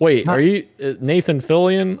does. Wait, are you Nathan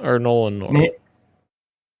Fillion or Nolan North?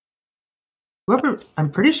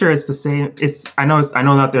 I'm pretty sure it's the same. I know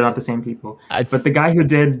that they're not the same people. But the guy who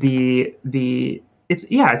did it's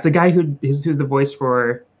the guy who's the voice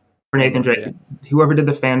for Nathan Drake. Yeah. Whoever did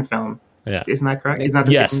the fan film. Yeah. Isn't that correct? Is that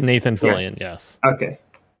the same? Nathan Fillion, yes. Okay.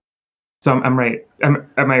 So I'm right. Am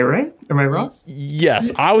I right? Am I wrong?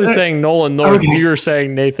 Yes, I was saying Nolan North. Okay. You're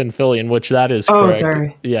saying Nathan Fillion, which that is correct.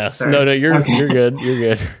 Sorry. Yes. Sorry. No, you're good. You're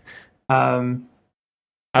good. I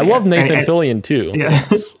love Nathan Fillion too. Yeah.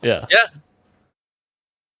 Yeah.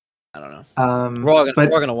 I don't know. We're all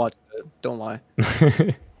gonna watch it. Don't lie.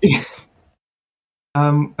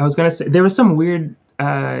 I was gonna say there were some weird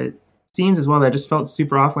scenes as well that just felt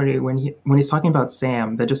super off when he's talking about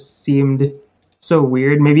Sam. That just seemed so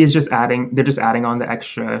weird. Maybe they're just adding on the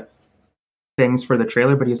extra things for the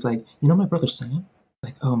trailer, but he's like, my brother Sam?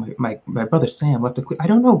 Like, oh, my brother Sam left a clue. I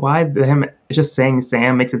don't know why him just saying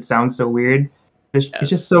Sam makes it sound so weird. It's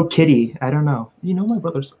just so kiddie. I don't know. My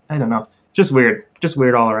brother's, I don't know. Just weird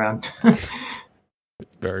all around.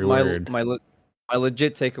 Very weird. My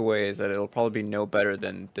legit takeaway is that it'll probably be no better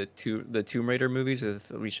than the Tomb Raider movies with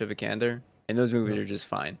Alicia Vikander, and those movies are just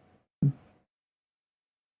fine.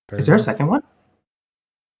 Is there a second one?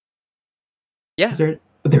 Yeah.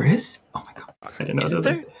 There is? Oh my god. I didn't know. Isn't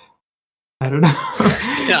there? I don't know.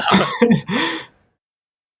 No.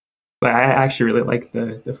 But I actually really like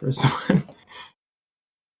the first one.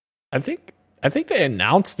 I think they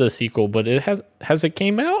announced the sequel, but has it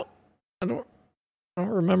came out? I don't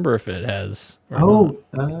remember if it has. Did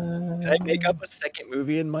I make up a second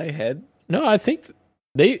movie in my head? No, I think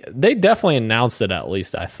they definitely announced it, at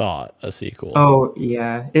least I thought, a sequel. Oh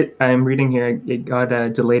yeah, I'm reading here. It got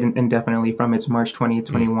delayed indefinitely from its March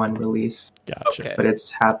 2021 release. Gotcha. Okay. But it's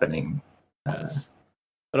happening. Yes.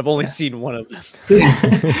 But I've only seen one of them.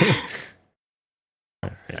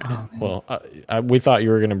 Yeah. Well, we thought you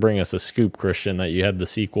were going to bring us a scoop, Christian, that you had the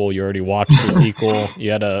sequel. You already watched the sequel.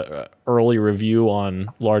 You had a early review on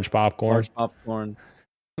Large Popcorn.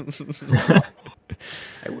 I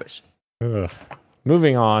wish.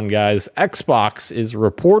 Moving on, guys. Xbox is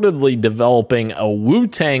reportedly developing a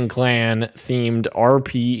Wu-Tang Clan themed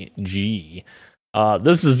RPG.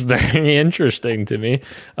 This is very interesting to me.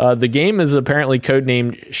 The game is apparently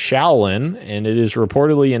codenamed Shaolin, and it is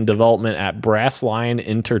reportedly in development at Brass Lion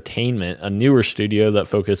Entertainment, a newer studio that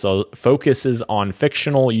focuses on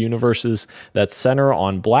fictional universes that center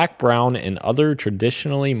on Black, Brown, and other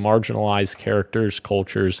traditionally marginalized characters,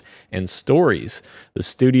 cultures, and stories. The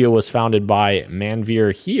studio was founded by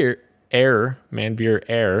Manveer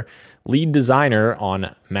Air, lead designer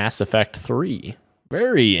on Mass Effect 3.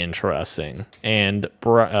 Very interesting. And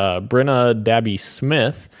Brenna Dabby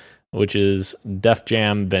Smith, which is Def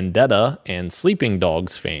Jam Vendetta and Sleeping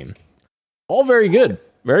Dogs fame. All very good.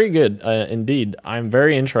 Very good indeed. I'm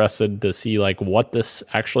very interested to see like what this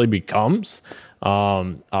actually becomes.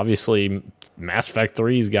 Obviously, Mass Effect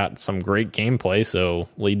 3's got some great gameplay, so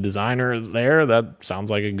lead designer there, that sounds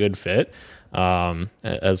like a good fit.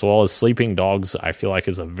 As well as Sleeping Dogs, I feel like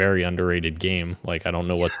is a very underrated game. Like, I don't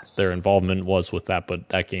know what their involvement was with that, but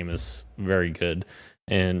that game is very good.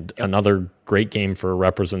 And another great game for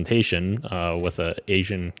representation with an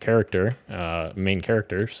Asian character, main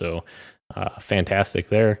character. So fantastic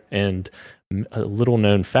there. And a little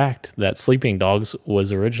known fact that Sleeping Dogs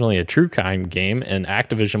was originally a true crime game, and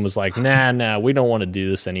Activision was like, nah, we don't want to do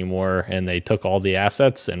this anymore. And they took all the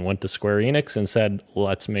assets and went to Square Enix and said,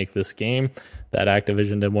 let's make this game that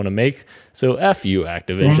Activision didn't want to make. So F you,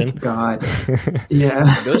 Activision. Thank God.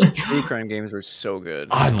 Yeah. Those true crime games were so good.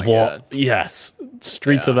 Yes.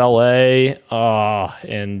 Streets of LA,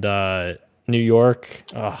 and New York.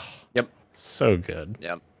 Yep. So good.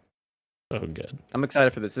 Yep. So good. I'm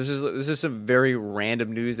excited for this. This is some very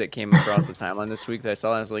random news that came across the timeline this week that I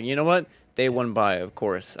saw, and I was like, you know what? They won by, of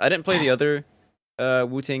course. I didn't play the other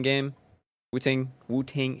Wu-Tang game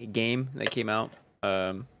that came out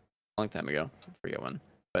a long time ago. I forget when.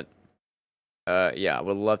 But yeah, I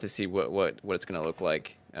would love to see what it's gonna look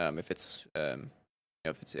like. If it's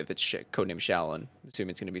if it's codename Shaolin, I'm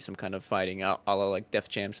assuming it's gonna be some kind of fighting a la like Def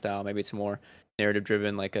Jam style. Maybe it's more narrative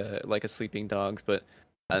driven, like a Sleeping Dogs, but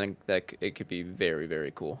I think that it could be very,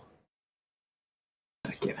 very cool.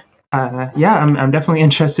 Yeah, I'm definitely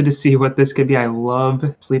interested to see what this could be. I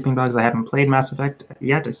love Sleeping Dogs. I haven't played Mass Effect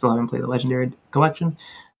yet. I still haven't played the Legendary Collection.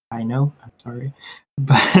 I know, I'm sorry.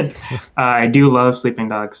 But I do love Sleeping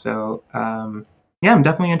Dogs. So, yeah, I'm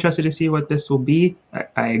definitely interested to see what this will be.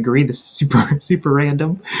 I agree, this is super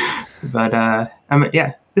random. But,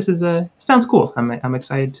 this is sounds cool. I'm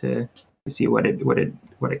excited to see what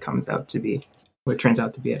it comes out to be. What it turns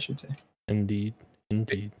out to be, I should say. Indeed.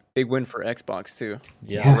 Big win for Xbox too.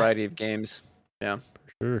 Yeah. Variety of games. Yeah.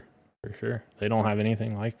 For sure. They don't have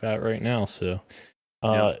anything like that right now. So,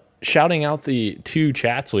 shouting out the two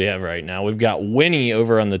chats we have right now. We've got Winnie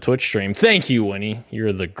over on the Twitch stream. Thank you, Winnie.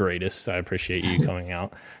 You're the greatest. I appreciate you coming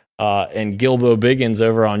out. And Gilbo Biggins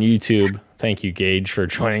over on YouTube. Thank you, Gage, for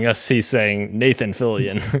joining us. He's saying Nathan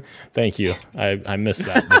Fillion. Thank you. I missed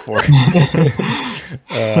that before.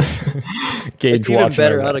 Gage, it's even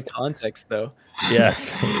better out of context, though.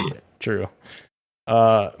 Yes, true.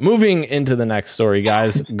 Moving into the next story,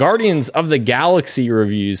 guys. Guardians of the Galaxy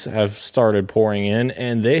reviews have started pouring in,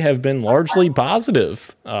 and they have been largely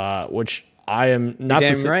positive, which I am not damn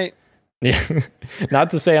to say, right. Yeah,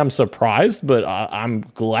 not to say I'm surprised, but I'm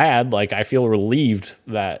glad. Like, I feel relieved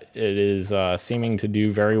that it is seeming to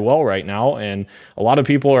do very well right now, and a lot of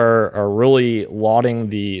people are really lauding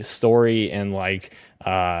the story and like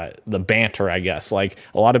the banter, I guess. Like,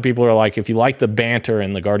 a lot of people are like, if you like the banter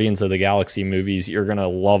in the Guardians of the Galaxy movies, you're gonna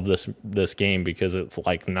love this game because it's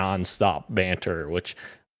like nonstop banter, which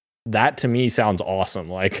that to me sounds awesome.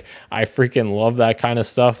 Like, I freaking love that kind of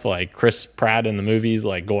stuff. Like Chris Pratt in the movies,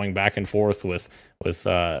 like going back and forth with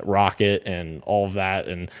Rocket and all of that.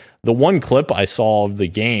 And the one clip I saw of the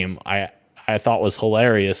game, I thought was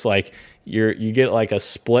hilarious. Like, you get like a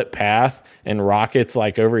split path, and Rocket's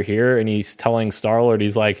like over here, and he's telling Star-Lord,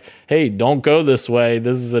 he's like, hey, don't go this way,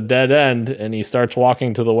 this is a dead end, and he starts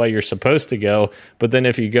walking to the way you're supposed to go. But then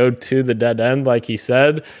if you go to the dead end, like he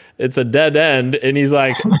said, it's a dead end, and he's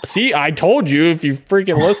like, see, I told you, if you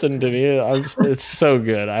freaking listened to me. It's so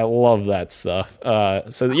good. I love that stuff.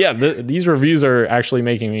 So yeah, these reviews are actually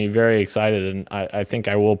making me very excited, and I think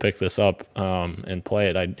I will pick this up and play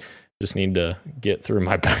it. I just need to get through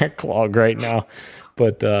my backlog right now.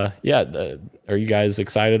 But are you guys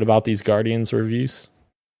excited about these Guardians reviews?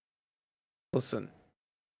 Listen,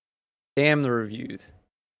 damn the reviews.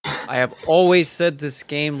 I have always said this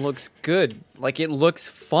game looks good. Like, it looks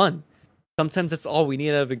fun. Sometimes that's all we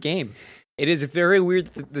need out of a game. It is very weird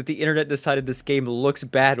that the internet decided this game looks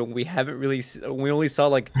bad when we only saw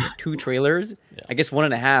like 2 trailers. Yeah. I guess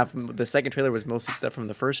 1.5. The second trailer was mostly stuff from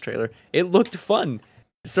the first trailer. It looked fun.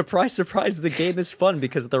 surprise, surprise, the game is fun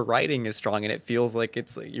because the writing is strong and it feels like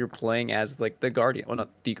it's like you're playing as like the Guardian. Well, not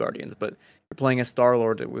the Guardians, but you're playing as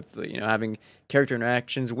Star-Lord with having character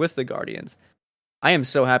interactions with the Guardians. I am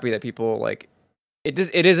so happy that people like it.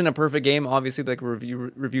 It isn't a perfect game, obviously. Like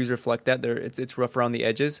reviews reflect that it's rough around the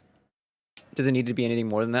edges. It doesn't need to be anything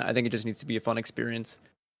more than that. I think it just needs to be a fun experience.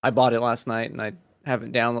 I bought it last night and I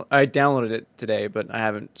downloaded it today, but I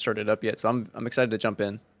haven't started it up yet. So I'm excited to jump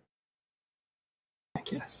in. I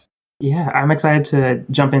guess. Yeah, I'm excited to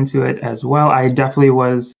jump into it as well. I definitely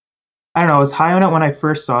was. I don't know. I was high on it when I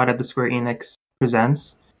first saw it at the Square Enix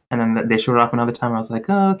Presents, and then they showed it off another time. I was like,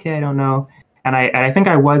 oh, okay, I don't know. And I think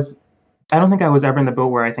I was. I don't think I was ever in the boat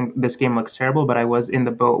where I think this game looks terrible, but I was in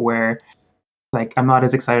the boat where, like, I'm not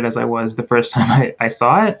as excited as I was the first time I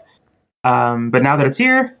saw it. But now that it's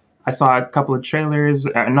here, I saw a couple of trailers,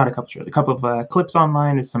 not a couple of trailers, a couple of clips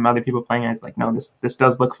online with some other people playing. I was like, no, this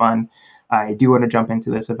does look fun. I do want to jump into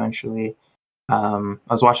this eventually. I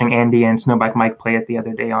was watching Andy and Snowbike Mike play it the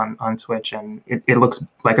other day on Twitch, and it looks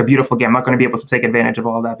like a beautiful game. I'm not going to be able to take advantage of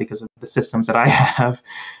all that because of the systems that I have.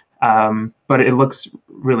 But it looks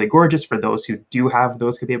really gorgeous for those who do have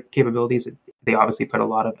those capabilities. They obviously put a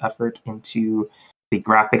lot of effort into the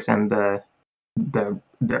graphics and the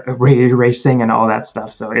ray tracing and all that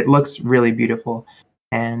stuff. So it looks really beautiful.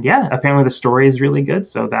 And yeah, apparently the story is really good.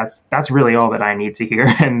 So that's really all that I need to hear.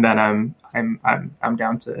 And then I'm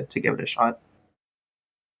down to give it a shot.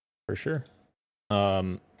 For sure.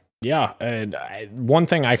 Yeah, and one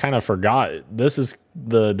thing I kind of forgot, this is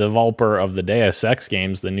the developer of the Deus Ex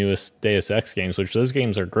games, the newest Deus Ex games, which those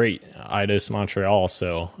games are great, Eidos Montreal,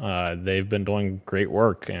 so they've been doing great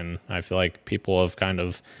work, and I feel like people have kind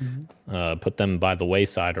of put them by the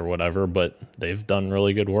wayside or whatever, but they've done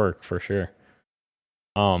really good work, for sure.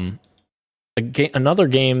 Another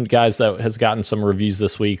game, guys, that has gotten some reviews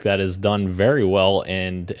this week that has done very well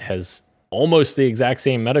and has almost the exact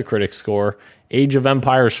same Metacritic score, Age of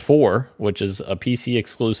Empires 4, which is a PC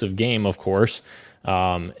exclusive game, of course.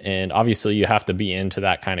 And obviously you have to be into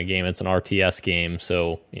that kind of game. It's an RTS game,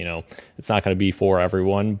 so it's not going to be for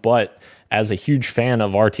everyone. But as a huge fan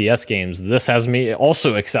of RTS games, this has me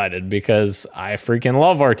also excited because I freaking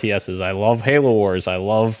love RTSs. I love Halo Wars. I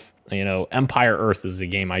love, Empire Earth is a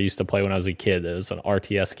game I used to play when I was a kid. It was an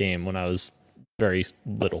RTS game when I was very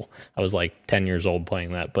little. I was like 10 years old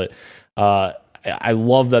playing that. But I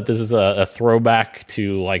love that this is a throwback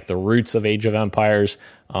to like the roots of Age of Empires.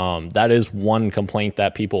 That is one complaint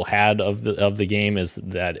that people had of the game, is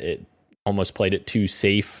that it almost played it too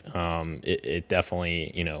safe. It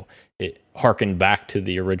definitely, it harkened back to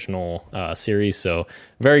the original series. So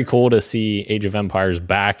very cool to see Age of Empires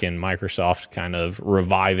back and Microsoft kind of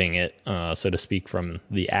reviving it, so to speak, from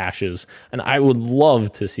the ashes. And I would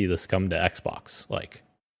love to see this come to Xbox. Like,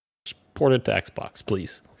 just port it to Xbox,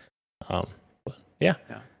 please. Yeah.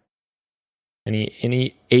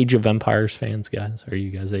 Any Age of Empires fans, guys? Are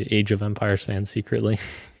you guys Age of Empires fans secretly?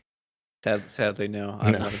 Sadly, no.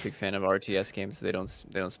 I'm not a big fan of RTS games. They don't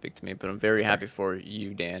speak to me. But I'm very happy for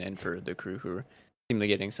you, Dan, and for the crew who seem to be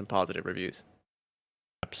getting some positive reviews.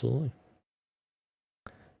 Absolutely.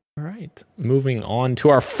 All right, moving on to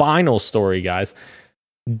our final story, guys.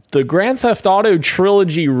 The Grand Theft Auto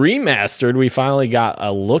Trilogy Remastered, we finally got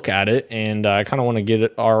a look at it, and I kind of want to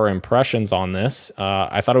get our impressions on this.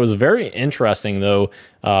 I thought it was very interesting, though.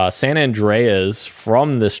 San Andreas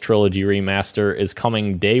from this Trilogy Remaster is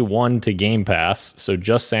coming day one to Game Pass, so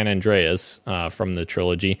just San Andreas from the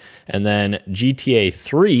Trilogy. And then GTA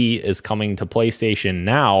 3 is coming to PlayStation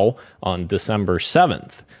Now on December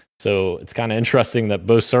 7th. So it's kind of interesting that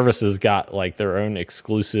both services got like their own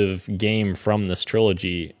exclusive game from this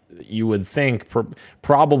trilogy. You would think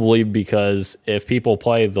probably because if people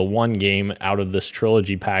play the one game out of this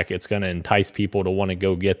trilogy pack, it's going to entice people to want to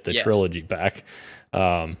go get the trilogy pack.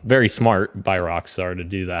 Very smart by Rockstar to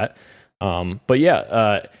do that. But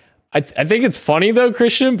yeah, I think it's funny though,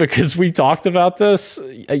 Christian, because we talked about this.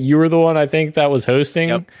 You were the one I think that was hosting.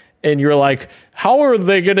 Yep. And you're like, how are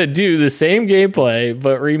they going to do the same gameplay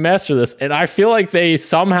but remaster this? And I feel like they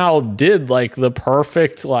somehow did like the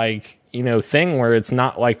perfect thing where it's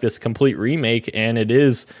not like this complete remake and it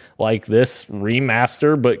is like this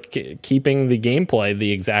remaster but keeping the gameplay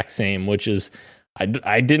the exact same, which is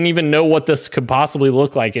I didn't even know what this could possibly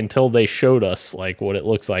look like until they showed us like what it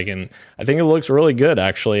looks like, and I think it looks really good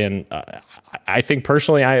actually. And I think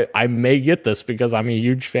personally I may get this because I'm a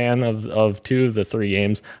huge fan of two of the three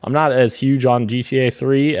games. I'm not as huge on GTA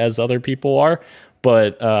 3 as other people are,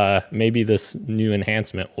 but maybe this new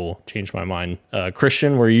enhancement will change my mind.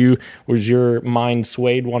 Christian, was your mind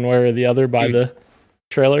swayed one way or the other by the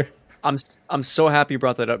trailer? I'm so happy you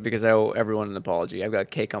brought that up because I owe everyone an apology. I've got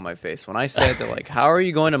cake on my face when I said that. Like, how are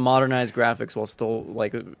you going to modernize graphics while still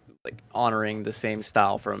like honoring the same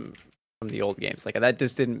style from the old games? Like, that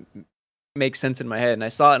just didn't make sense in my head. And I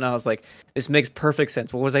saw it and I was like, this makes perfect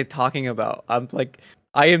sense. What was I talking about? I'm like,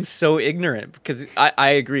 I am so ignorant because I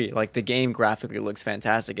agree. Like, the game graphically looks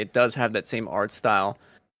fantastic. It does have that same art style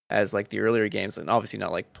as like the earlier games, and obviously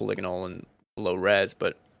not like polygonal and low res,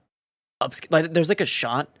 but like there's like a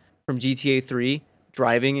shot from GTA 3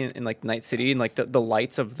 driving in like Night City, and like the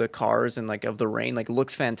lights of the cars and like of the rain like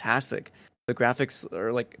looks fantastic. The graphics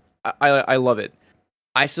are like I love it.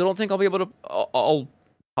 I still don't think I'll be able to. I'll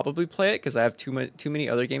probably play it because I have too many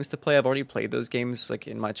other games to play. I've already played those games like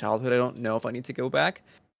in my childhood. I don't know if I need to go back.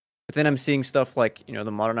 But then I'm seeing stuff like, you know,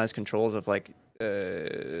 the modernized controls of like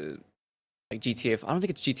GTA. I don't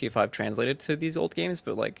think it's GTA 5 translated to these old games,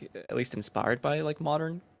 but like at least inspired by like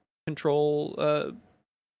modern control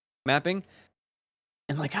mapping.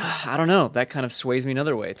 And like I don't know, that kind of sways me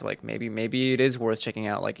another way to like maybe it is worth checking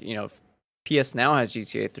out. Like, you know, if PS Now has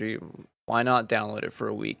GTA 3, why not download it for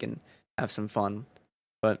a week and have some fun?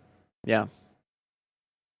 But yeah.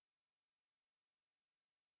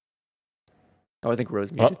 Oh, I think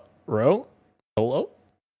Ro's muted. Ro? Hello?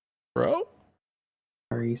 Ro?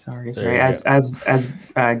 Sorry. As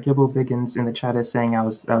Gibble Biggins in the chat is saying, I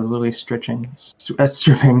was literally stripping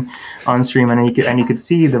on stream, and you could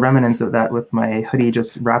see the remnants of that with my hoodie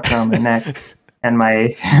just wrapped around my neck and my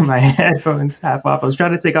headphones half off. I was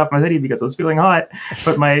trying to take off my hoodie because I was feeling hot,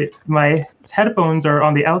 but my headphones are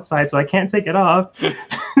on the outside, so I can't take it off.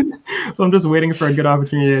 So I'm just waiting for a good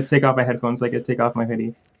opportunity to take off my headphones so I could take off my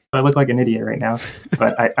hoodie. I look like an idiot right now,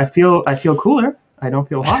 but I feel cooler. I don't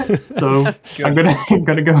feel hot, so I'm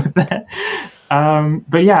gonna go with that.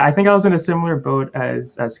 But yeah, I think I was in a similar boat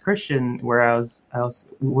as Christian, where I was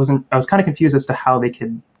kind of confused as to how they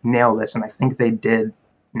could nail this, and I think they did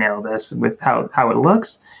nail this with how it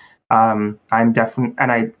looks. I'm definitely,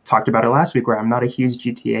 and I talked about it last week, where I'm not a huge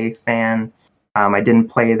GTA fan. I didn't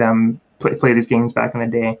play these games back in the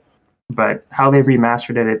day, but how they've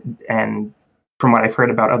remastered it, and from what I've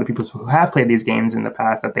heard about other people who have played these games in the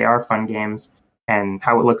past, that they are fun games. And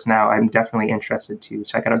how it looks now, I'm definitely interested to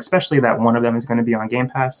check it out, especially that one of them is going to be on Game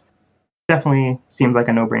Pass. Definitely seems like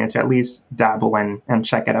a no-brainer to at least dabble and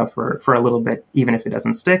check it out for a little bit, even if it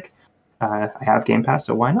doesn't stick. I have Game Pass,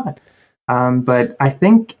 so why not? But I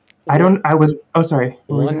think sorry.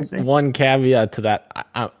 One caveat to that.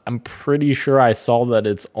 I'm pretty sure I saw that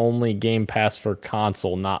it's only Game Pass for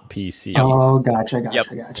console, not PC. Oh, gotcha.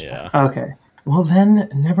 Yeah. Okay. Well, then,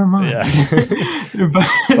 never mind. Yeah.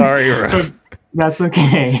 Sorry, Rob. That's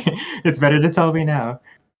okay. It's better to tell me now.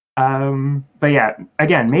 But yeah,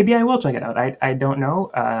 again, maybe I will check it out. I don't know.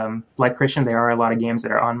 Like Christian, there are a lot of games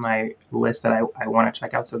that are on my list that I want to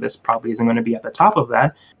check out, so this probably isn't going to be at the top of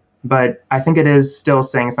that. But I think it is still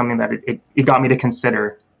saying something that it got me to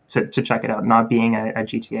consider to check it out, not being a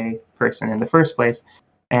GTA person in the first place.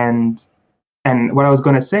 And what I was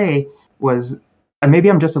going to say was,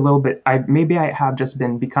 maybe I'm just a little bit. Maybe I have just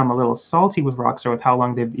become a little salty with Rockstar with how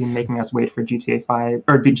long they've been making us wait for GTA 5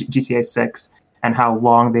 or GTA 6, and how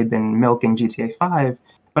long they've been milking GTA 5.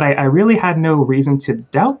 But I really had no reason to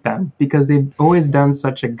doubt them, because they've always done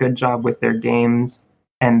such a good job with their games,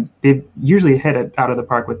 and they've usually hit it out of the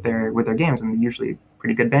park with their games, and they're usually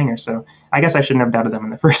pretty good bangers. So I guess I shouldn't have doubted them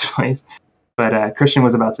in the first place. But Christian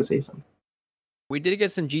was about to say something. We did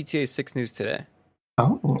get some GTA 6 news today.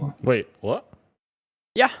 Oh, wait, what?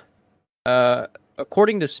 Yeah.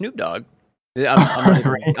 According to Snoop Dogg,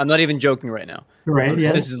 I'm not even joking right now. Right,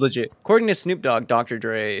 yeah. This is legit. According to Snoop Dogg, Dr.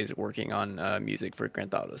 Dre is working on music for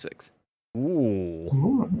Grand Theft Auto 6.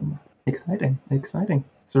 Ooh. Exciting.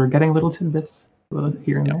 So we're getting little tidbits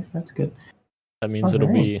here and there. That's good. That means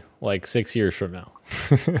it'll be like 6 years from now.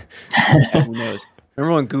 Yeah, who knows?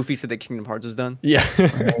 Remember when Goofy said that Kingdom Hearts was done? Yeah.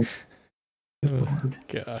 Right. Oh,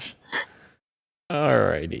 gosh.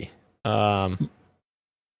 Alrighty.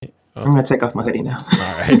 I'm going to take off my hoodie now. All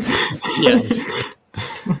right. Yes.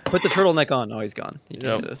 Put the turtleneck on. Oh, he's gone. He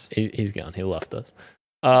can't do this. He's gone. He left us.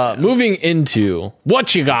 Moving into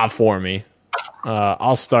what you got for me.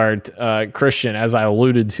 I'll start. Christian, as I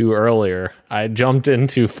alluded to earlier, I jumped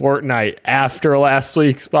into Fortnite after last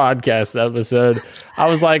week's podcast episode. I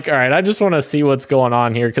was like, all right, I just want to see what's going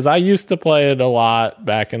on here, because I used to play it a lot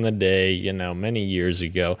back in the day, many years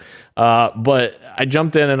ago. But I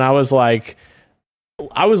jumped in and I was like,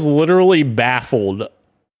 I was literally baffled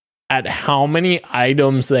at how many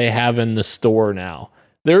items they have in the store now.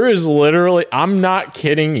 There is literally, I'm not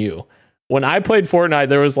kidding you. When I played Fortnite,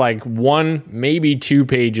 there was like 1, maybe 2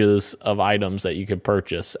 pages of items that you could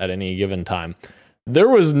purchase at any given time. there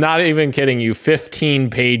was, not even kidding you, 15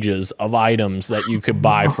 pages of items that you could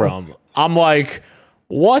buy from. I'm like,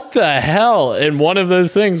 what the hell? And one of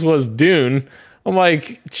those things was Dune. I'm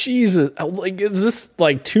like, Jesus, like, is this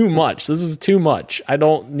like too much? This is too much. I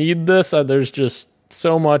don't need this. There's just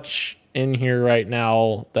so much in here right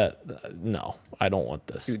now that no, I don't want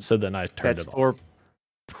this. Dude, so then I turned it off.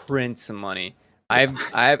 Print some money. I've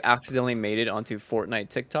accidentally made it onto Fortnite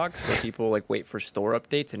TikToks where people like wait for store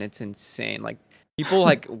updates, and it's insane. Like people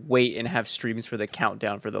like wait and have streams for the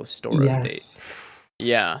countdown for those store updates.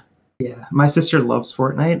 Yeah. Yeah. My sister loves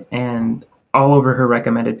Fortnite, and all over her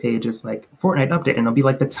recommended page is like Fortnite update, and it'll be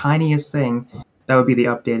like the tiniest thing that would be the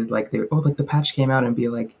updated, like like the patch came out, and be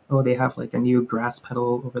like, oh, they have like a new grass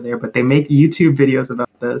pedal over there, but they make YouTube videos about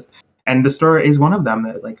this, and the store is one of them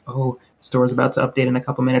that like, oh, the store's about to update in a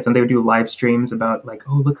couple minutes, and they would do live streams about like,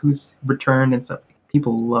 oh, look who's returned and stuff.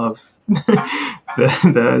 People love the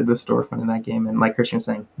storefront in that game, and like Christian was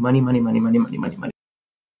saying, money.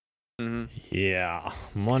 Mm-hmm. Yeah,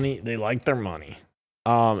 money. They like their money.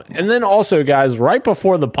 And then also, guys, right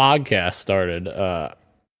before the podcast started,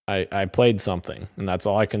 I played something, and that's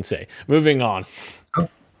all I can say. Moving on. Oh,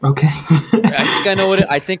 okay.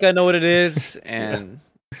 I think I know what it is, and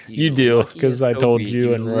you do, because I told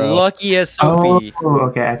you in row. Lucky SOB. Oh,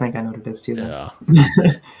 okay. I think I know what it is too. Then. Yeah.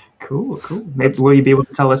 Cool. Maybe will you be able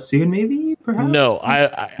to tell us soon? Maybe, perhaps. No,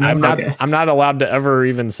 I'm not. Okay. I'm not allowed to ever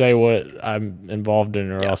even say what I'm involved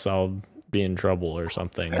in, or else I'll be in trouble or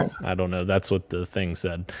something. I don't know. That's what the thing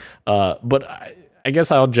said. But I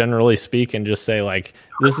guess I'll generally speak and just say, like,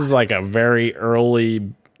 this is like a very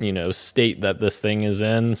early, state that this thing is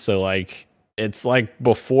in. So like, it's like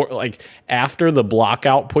before, like after the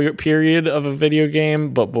blockout period of a video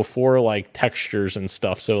game, but before like textures and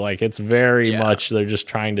stuff. So like, it's very much, they're just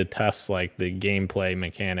trying to test like the gameplay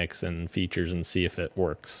mechanics and features and see if it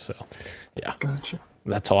works. So yeah, gotcha.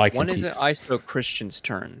 That's all I can When tease. is it ISO Christian's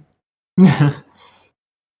turn?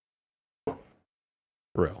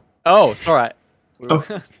 Bro. Oh, it's all right. Oh,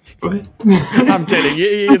 I'm kidding.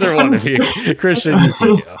 Either one of you, Christian, you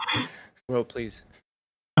can go. Bro, please.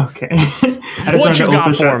 Okay. What you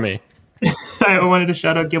got for me? I wanted to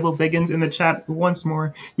shout out Gibble Biggins in the chat once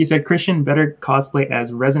more. He said, Christian better cosplay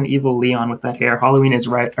as Resident Evil Leon with that hair. Halloween is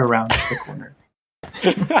right around the corner.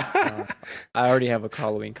 I already have a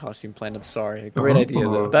Halloween costume planned. I'm sorry. Great idea,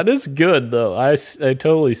 though. That is good, though. I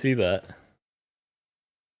totally see that.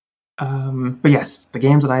 But yes, the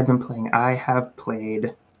games that I've been playing, I have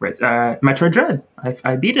played Metroid Dread.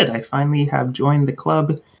 I beat it. I finally have joined the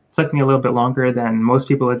club. It took me a little bit longer than most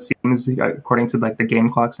people, it seems, according to like the game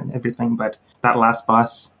clocks and everything. But that last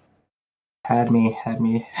boss had me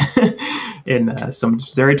in some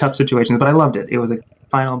very tough situations. But I loved it. It was a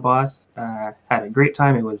final boss. Had a great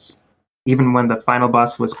time. It was, even when the final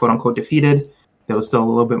boss was quote unquote defeated, there was still a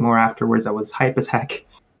little bit more afterwards that was hype as heck.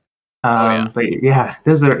 But yeah, it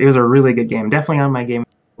was a really good game. Definitely on my game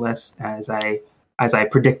list as I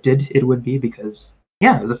predicted it would be, because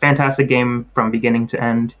yeah, it was a fantastic game from beginning to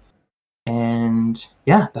end. And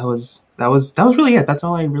yeah, that was really it. That's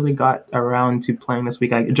all I really got around to playing this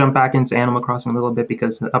week. I jumped back into Animal Crossing a little bit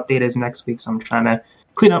because the update is next week, so I'm trying to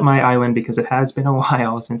clean up my island because it has been a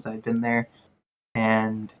while since I've been there.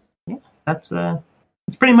 And yeah, that's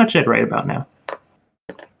pretty much it right about now.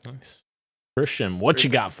 Nice. Christian, what you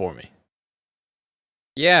got for me?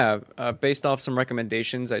 Yeah, based off some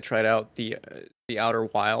recommendations, I tried out the Outer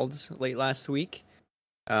Wilds late last week.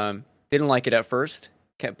 Didn't like it at first.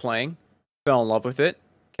 Kept playing. Fell in love with it.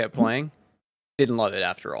 Kept playing. Didn't love it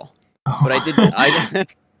after all. But I did.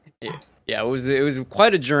 Yeah, it was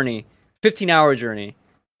quite a journey. 15-hour journey.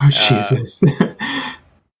 Oh Jesus.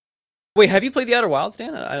 Wait, have you played the Outer Wilds,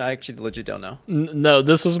 Dan? I actually legit don't know. No,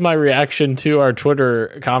 this was my reaction to our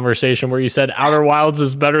Twitter conversation where you said Outer Wilds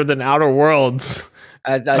is better than Outer Worlds.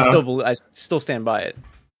 I still stand by it.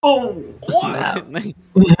 Oh,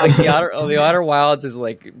 like the Outer Wilds is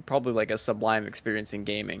like probably like a sublime experience in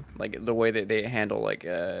gaming. Like the way that they handle like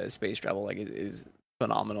space travel, like it is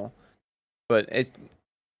phenomenal. But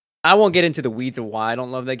I won't get into the weeds of why I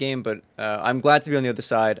don't love that game. But I'm glad to be on the other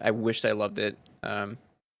side. I wished I loved it.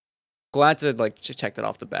 Glad to like check that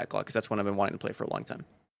off the backlog because that's one I've been wanting to play for a long time.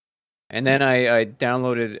 And then I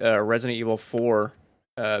downloaded Resident Evil 4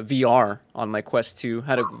 VR on my Quest 2.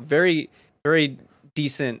 Had a very, very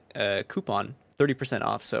decent coupon, 30%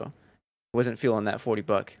 off. So wasn't feeling that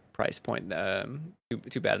 $40 price point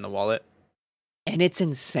too bad in the wallet. And it's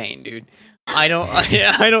insane, dude. I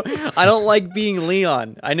don't like being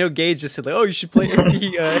Leon. I know Gage just said like, oh, you should be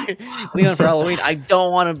Leon for Halloween. I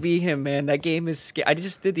don't want to be him, man. That game is scary. I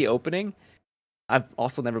just did the opening. I've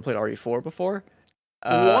also never played RE4 before.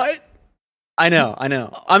 What? I know.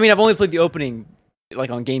 I mean, I've only played the opening like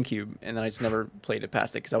on GameCube, and then I just never played it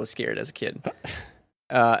past it because I was scared as a kid.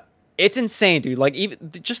 It's insane, dude. Like even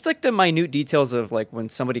just like the minute details of like when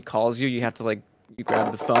somebody calls you, you have to like you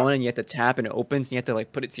grab the phone and you have to tap and it opens and you have to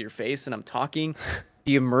like put it to your face and I'm talking.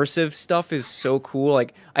 The immersive stuff is so cool.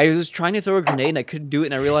 Like I was trying to throw a grenade and I couldn't do it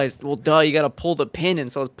and I realized, well, duh, you got to pull the pin,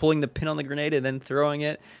 and so I was pulling the pin on the grenade and then throwing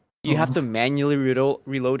it. You have to manually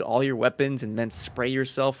reload all your weapons and then spray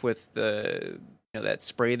yourself with the that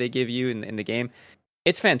spray they give you in the game.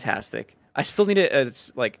 It's fantastic. I still need to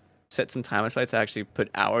like set some time aside to actually put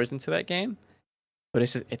hours into that game, but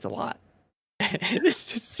it's a lot.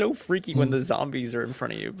 It's just so freaky when the zombies are in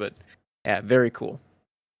front of you. But yeah, very cool.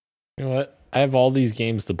 You know what? I have all these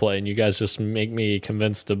games to play, and you guys just make me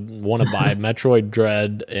convinced to want to buy Metroid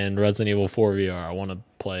Dread and Resident Evil 4 VR. I want to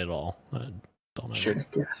play it all. I don't know. Sure.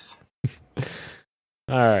 Yes. All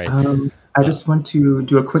right. I just want to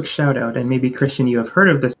do a quick shout out, and maybe Christian, you have heard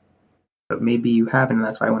of this, but maybe you haven't, and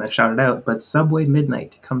that's why I want to shout it out. But Subway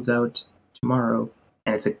Midnight comes out tomorrow,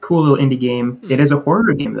 and it's a cool little indie game. It is a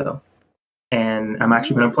horror game though, and I'm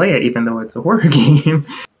actually going to play it, even though it's a horror game.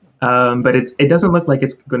 But it doesn't look like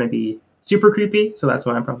it's going to be super creepy, so that's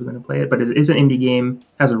why I'm probably going to play it. But it is an indie game,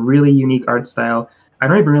 has a really unique art style. I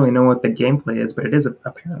don't even really know what the gameplay is, but it is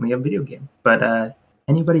apparently a video game. But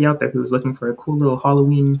anybody out there who's looking for a cool little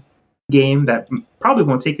Halloween game that probably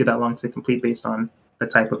won't take you that long to complete based on the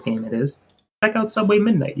type of game it is, check out Subway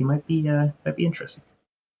Midnight. You might be interesting.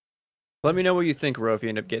 Let me know what you think, Ro, if you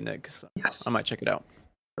end up getting it, because Yes, I might check it out.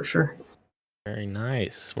 for sure. Very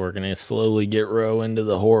nice. We're going to slowly get Ro into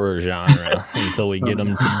the horror genre until we get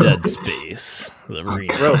him to Dead Space. The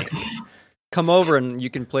remake. Ro, come over and you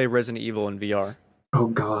can play Resident Evil in VR. Oh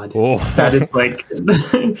God, Oh. that is like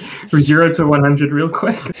 0 to 100 real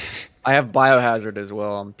quick. I have Biohazard as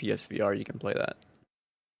well on PSVR. You can play that.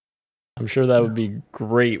 I'm sure that would be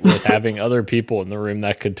great with having other people in the room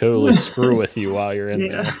that could totally screw with you while you're in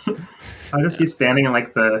there. I'll just be standing in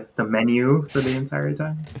like the menu for the entire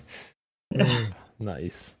time.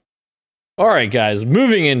 Nice. All right, guys,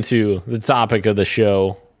 moving into the topic of the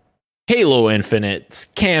show, Halo Infinite's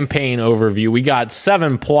campaign overview. We got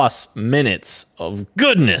 7+ minutes of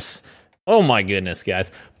goodness. Oh my goodness,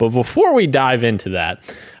 guys. But before we dive into that,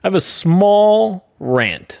 I have a small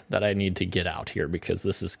rant that I need to get out here because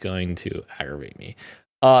this is going to aggravate me.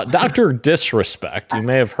 Dr. Disrespect, you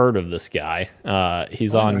may have heard of this guy.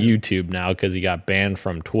 He's on YouTube now because he got banned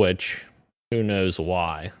from Twitch. Who knows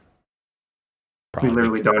why? We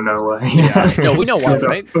literally don't know why. Yeah. No, we know why,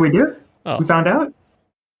 right? But we do? Oh. We found out?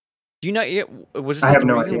 Do you not? Was this I not have the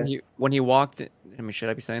no reason idea. when he walked? I mean, should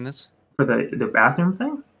I be saying this? For the bathroom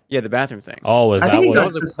thing? Yeah, the bathroom thing. Oh, is I that think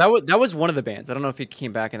what? That was one of the bans. I don't know if he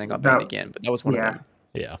came back and then got banned again, but that was one of them.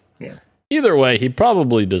 Yeah. Yeah. Either way, he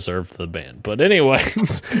probably deserved the ban. But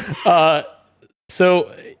anyways,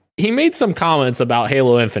 so he made some comments about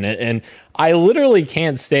Halo Infinite, and I literally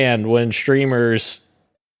can't stand when streamers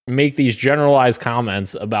make these generalized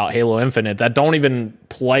comments about Halo Infinite that don't even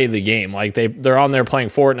play the game. Like they're on there playing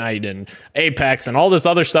Fortnite and Apex and all this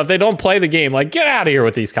other stuff. They don't play the game. Like, get out of here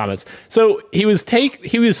with these comments. So he was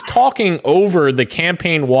talking over the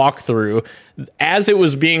campaign walkthrough as it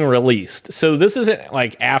was being released. So this isn't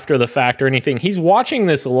like after the fact or anything. He's watching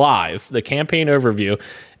this live, the campaign overview,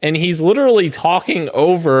 and he's literally talking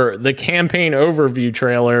over the campaign overview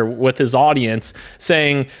trailer with his audience,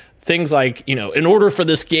 saying things like, in order for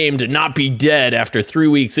this game to not be dead after 3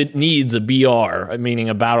 weeks, it needs a BR, meaning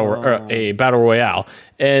a battle royale,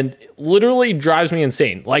 and literally drives me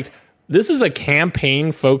insane. Like, this is a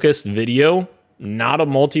campaign-focused video, not a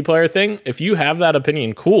multiplayer thing. If you have that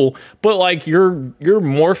opinion, cool, but like you're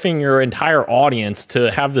morphing your entire audience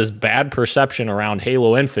to have this bad perception around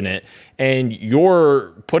Halo Infinite, and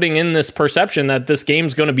you're putting in this perception that this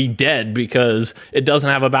game's going to be dead because it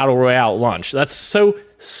doesn't have a battle royale at launch. That's so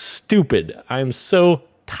stupid. I'm so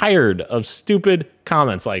tired of stupid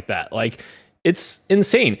comments like that. Like, it's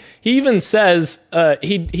insane. He even says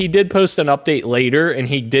he did post an update later, and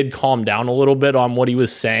he did calm down a little bit on what he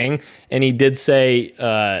was saying, and he did say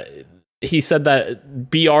he said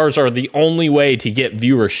that BRs are the only way to get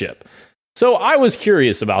viewership. So I was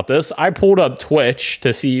curious about this. I pulled up Twitch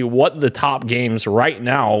to see what the top games right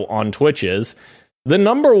now on Twitch is. The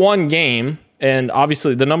number one game, and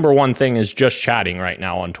obviously the number one thing is just chatting right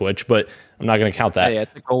now on Twitch, but I'm not going to count that. Yeah,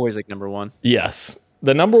 it's always like number one. Yes.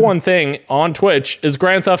 The number one thing on Twitch is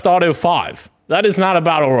Grand Theft Auto 5. That is not a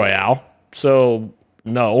battle royale, so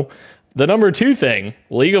no. The number two thing,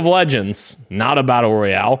 League of Legends, not a battle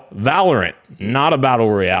royale. Valorant, not a battle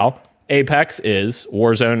royale. Apex is,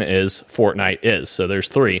 Warzone is, Fortnite is. So there's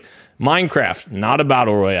three. Minecraft, not a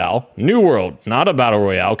battle royale. New World, not a battle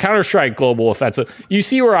royale. Counter-Strike Global Offensive. You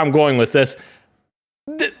see where I'm going with this?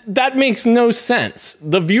 That makes no sense.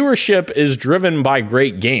 The viewership is driven by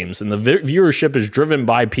great games, and the viewership is driven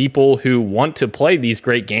by people who want to play these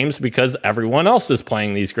great games because everyone else is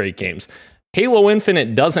playing these great games. Halo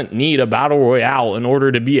Infinite doesn't need a battle royale in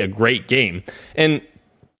order to be a great game. And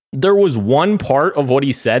there was one part of what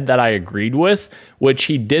he said that I agreed with, which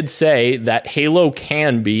he did say that Halo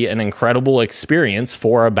can be an incredible experience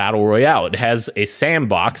for a battle royale. It has a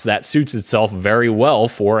sandbox that suits itself very well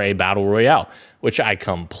for a battle royale, which I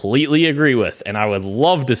completely agree with. And I would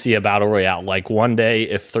love to see a battle royale. Like one day,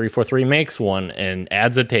 if 343 makes one and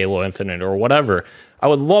adds a Halo Infinite or whatever, I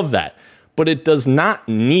would love that. But it does not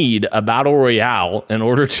need a battle royale in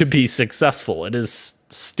order to be successful. It is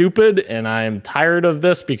stupid, and I'm tired of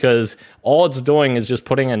this because all it's doing is just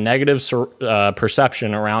putting a negative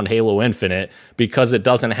perception around Halo Infinite because it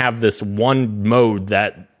doesn't have this one mode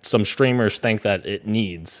that some streamers think that it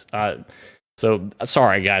needs. So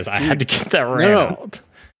sorry, guys, I had to get that right out.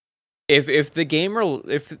 If the game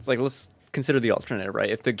let's consider the alternative, right?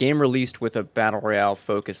 If the game released with a battle royale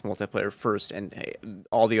focused multiplayer first, and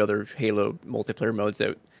all the other Halo multiplayer modes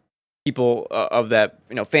that people of that,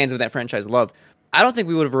 fans of that franchise love, I don't think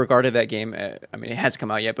we would have regarded that game. I mean, it hasn't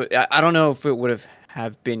come out yet, but I don't know if it would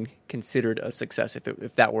have been considered a success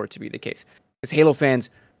if that were to be the case. Because Halo fans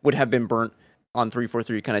would have been burnt on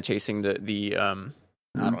 343, kind of chasing the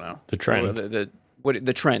I don't know, the trend,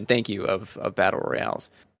 the trend. Thank you, of battle royales.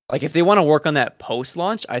 Like, if they want to work on that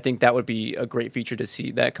post-launch, I think that would be a great feature to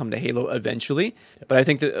see that come to Halo eventually. But I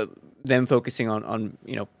think that them focusing on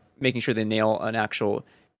making sure they nail an actual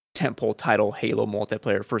tentpole title Halo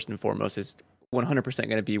multiplayer first and foremost is 100%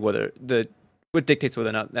 going to be what dictates whether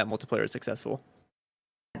or not that multiplayer is successful.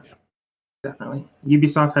 Yeah, definitely.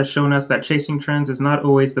 Ubisoft has shown us that chasing trends is not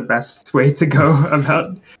always the best way to go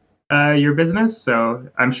about your business. So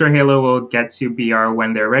I'm sure Halo will get to BR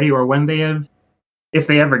when they're ready, or if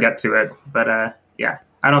they ever get to it. But yeah,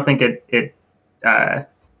 I don't think it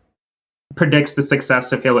predicts the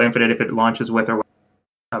success of Halo Infinite if it launches with or without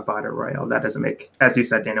a battle royale. That doesn't make, as you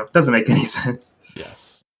said, Daniel, doesn't make any sense.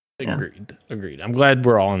 Yes. Agreed. I'm glad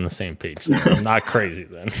we're all on the same page. Then. I'm not crazy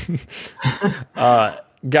then.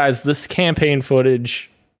 Guys, this campaign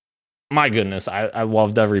footage, my goodness, I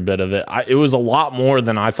loved every bit of it. It was a lot more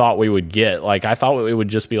than I thought we would get. Like, I thought it would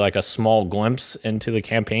just be like a small glimpse into the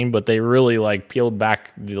campaign, but they really peeled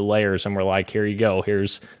back the layers and were like, here you go.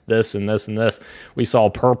 Here's this and this and this. We saw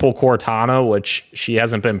purple Cortana, which she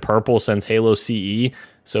hasn't been purple since Halo CE.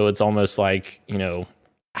 So it's almost like,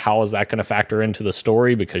 how is that going to factor into the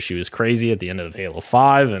story? Because she was crazy at the end of Halo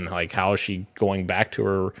 5, and how is she going back to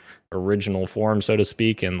her original form, so to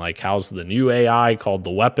speak? And how's the new AI called the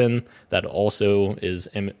Weapon that also is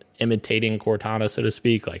imitating Cortana, so to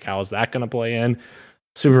speak? How is that going to play in?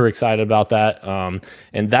 Super excited about that.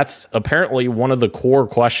 And that's apparently one of the core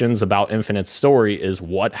questions about Infinite's story is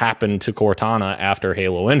what happened to Cortana after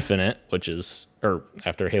Halo Infinite, or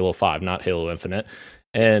after Halo 5, not Halo Infinite.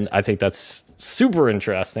 And I think that's super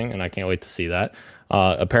interesting, and I can't wait to see that.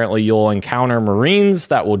 Apparently, you'll encounter Marines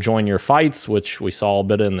that will join your fights, which we saw a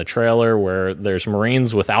bit in the trailer, where there's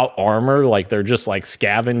Marines without armor, they're just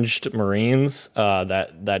scavenged Marines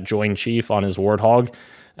that join Chief on his Warthog,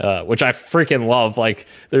 which I freaking love.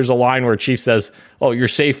 There's a line where Chief says, "Oh, you're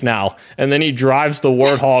safe now," and then he drives the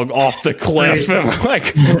Warthog off the cliff. And I'm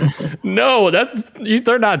like, no,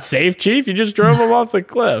 they're not safe, Chief. You just drove them off the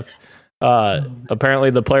cliff.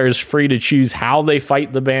 Apparently the player is free to choose how they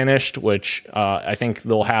fight the Banished, which I think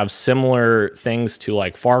they'll have similar things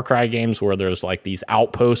to Far Cry games where there's these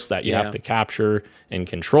outposts that you have to capture and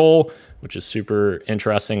control, which is super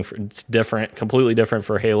interesting. It's different, completely different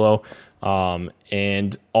for Halo.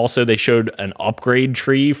 And also they showed an upgrade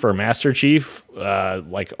tree for Master Chief,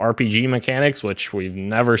 RPG mechanics, which we've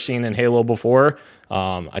never seen in Halo before.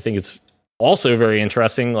 I think it's also very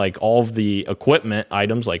interesting, all of the equipment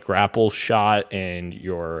items like grapple shot and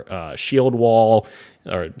your shield wall,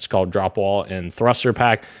 or it's called drop wall, and thruster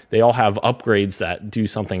pack. They all have upgrades that do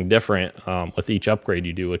something different with each upgrade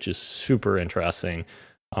you do, which is super interesting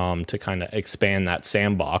to kind of expand that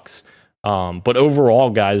sandbox. But overall,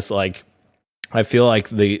 guys, I feel like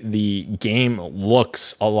the game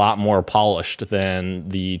looks a lot more polished than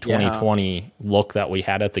the 2020 look that we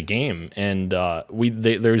had at the game. And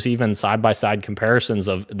there's even side-by-side comparisons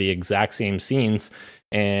of the exact same scenes,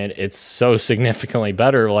 and it's so significantly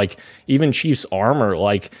better. Even Chief's armor,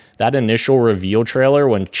 that initial reveal trailer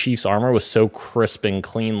when Chief's armor was so crisp and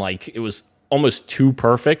clean, it was almost too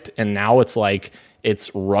perfect, and now it's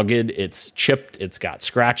it's rugged, it's chipped, it's got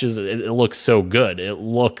scratches. It looks so good. It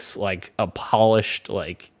looks like a polished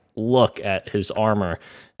like look at his armor,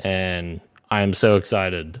 and I am so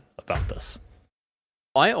excited about this.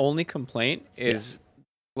 My only complaint is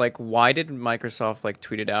like, why did Microsoft like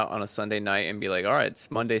tweet it out on a Sunday night and be like, all right,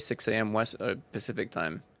 it's Monday 6 a.m. West Pacific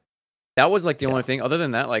time? That was like the only thing. Other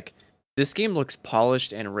than that, like, this game looks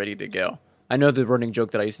polished and ready to go. I know the running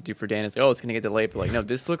joke that I used to do for Dan is like, oh, it's gonna get delayed, but like, no,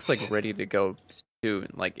 this looks like ready to go soon.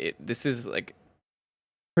 Like, this is like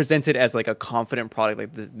presented as like a confident product.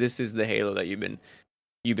 Like, this is the Halo that you've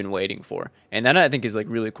been waiting for, and that I think is like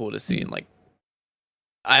really cool to see. And like,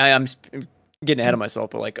 I'm getting ahead of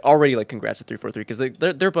myself, but like already like congrats to 343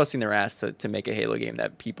 because they're busting their ass to make a Halo game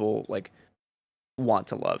that people like want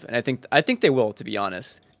to love, and I think they will, to be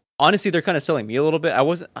honest. Honestly, they're kind of selling me a little bit.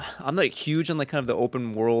 I'm not huge on like kind of the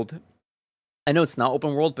open world. I know it's not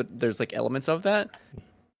open world, but there's like elements of that.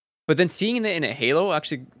 But then seeing it in a Halo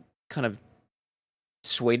actually kind of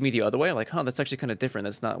swayed me the other way. Like, that's actually kind of different.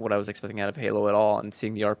 That's not what I was expecting out of Halo at all. And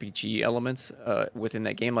seeing the RPG elements within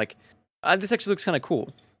that game, like, this actually looks kind of cool.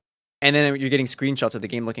 And then you're getting screenshots of the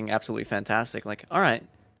game looking absolutely fantastic. Like, all right,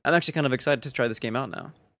 I'm actually kind of excited to try this game out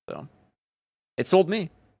now. So it sold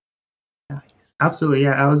me. Absolutely,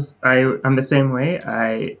 yeah. I'm the same way.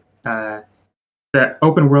 The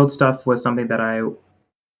open world stuff was something that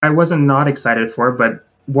I wasn't not excited for, but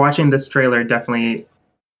watching this trailer definitely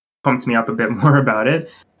pumped me up a bit more about it.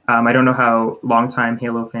 I don't know how longtime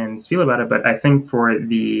Halo fans feel about it, but I think for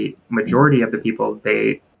the majority of the people,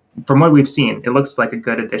 from what we've seen, it looks like a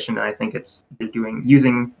good addition, and I think they're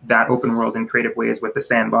using that open world in creative ways with the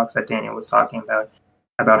sandbox that Daniel was talking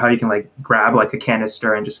about how you can like grab like a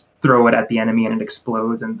canister and just throw it at the enemy and it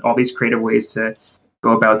explodes, and all these creative ways to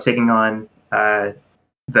go about taking on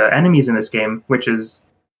the enemies in this game, which is,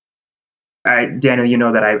 Daniel, you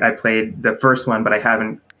know that I played the first one, but I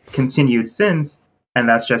haven't continued since, and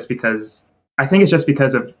that's just because I think it's just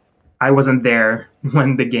because of I wasn't there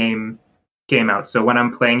when the game came out. So when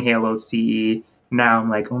I'm playing Halo CE now, I'm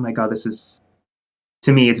like, oh my god,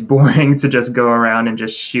 to me, it's boring to just go around and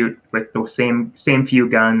just shoot with the same few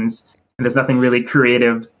guns. And there's nothing really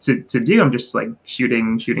creative to do. I'm just like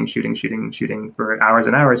shooting for hours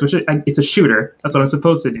and hours, which it's a shooter. That's what I'm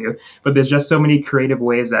supposed to do. But there's just so many creative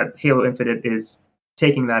ways that Halo Infinite is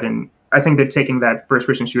taking that, and I think they're taking that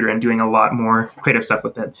first-person shooter and doing a lot more creative stuff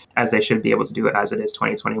with it, as they should be able to do it as it is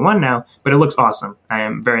 2021 now. But it looks awesome. I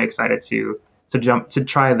am very excited to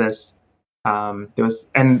try this.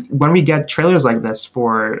 And when we get trailers like this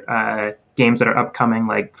for games that are upcoming,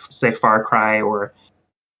 like say Far Cry or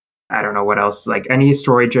I don't know what else, like any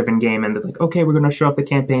story-driven game, and they're like, okay, we're going to show up the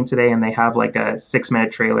campaign today, and they have like a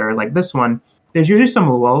 6-minute trailer like this one. There's usually some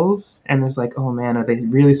lulls, and there's like, oh man, are they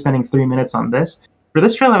really spending 3 minutes on this? For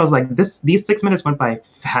this trailer, I was like, these 6 minutes went by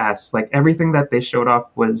fast. Like everything that they showed off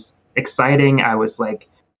was exciting. I was like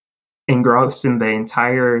engrossed in the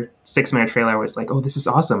entire 6-minute trailer. I was like, oh, this is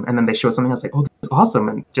awesome. And then they showed something else like, oh, this is awesome.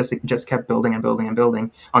 And just kept building and building and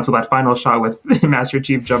building until that final shot with Master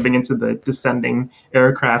Chief jumping into the descending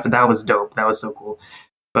aircraft. That was dope. That was so cool.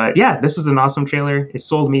 But yeah, this is an awesome trailer. It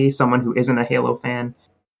sold me, someone who isn't a Halo fan,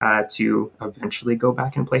 to eventually go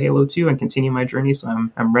back and play Halo 2 and continue my journey. So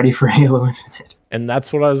I'm ready for Halo Infinite. And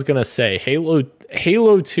that's what I was going to say.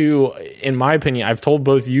 Halo 2, in my opinion, I've told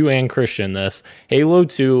both you and Christian this, Halo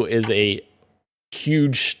 2 is a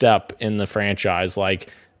huge step in the franchise. Like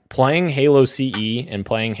playing Halo CE and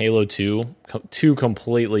playing Halo 2, two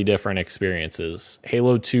completely different experiences.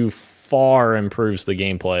 Halo 2 far improves the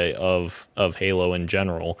gameplay of Halo in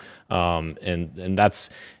general. And that's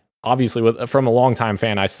obviously, from a longtime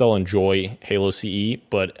fan, I still enjoy Halo CE,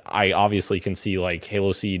 but I obviously can see like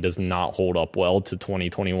Halo CE does not hold up well to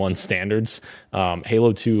 2021 standards.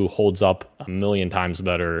 Halo 2 holds up a million times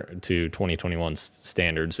better to 2021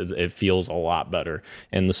 standards. It feels a lot better,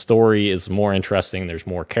 and the story is more interesting. There's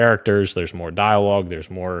more characters, there's more dialogue,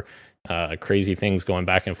 there's more crazy things going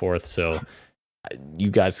back and forth. So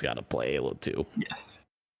you guys got to play Halo 2. Yes.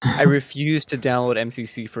 I refuse to download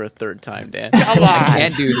MCC for a third time, Dan. Come on. I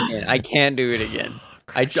can't do it again. I can't do it again.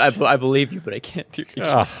 I believe you, but I can't do it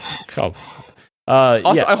again. Come on.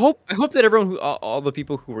 Also, yeah. I hope that everyone, all the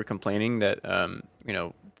people who were complaining that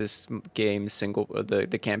this game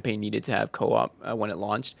the campaign needed to have co-op when it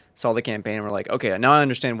launched, saw the campaign and were like, okay, now I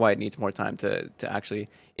understand why it needs more time to actually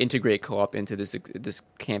integrate co-op into this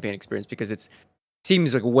campaign experience, because it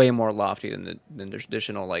seems like way more lofty than the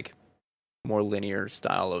traditional like more linear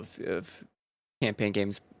style of campaign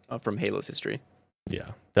games from Halo's history. Yeah,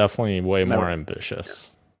 definitely way more ambitious.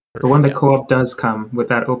 But when the co-op does come with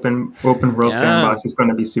that open world sandbox, it's going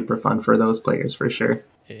to be super fun for those players for sure.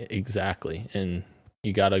 exactly. And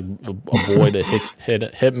you got a boy to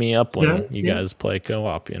hit me up when you guys play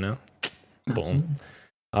co-op, you know? Boom.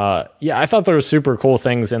 I thought there were super cool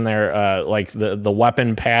things in there, like the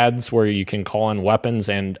weapon pads where you can call in weapons,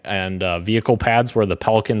 and vehicle pads where the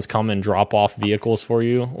Pelicans come and drop off vehicles for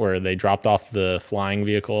you, where they dropped off the flying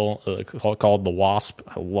vehicle called the Wasp.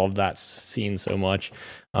 I love that scene so much.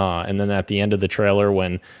 And then at the end of the trailer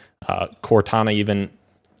when Cortana even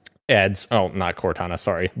adds, not Cortana,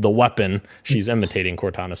 sorry, the weapon, she's imitating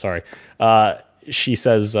Cortana, sorry. She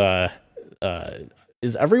says,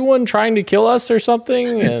 is everyone trying to kill us or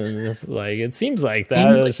something? And it's like, it seems like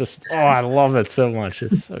that. It's just, I love it so much.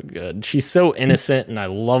 It's so good. She's so innocent, and I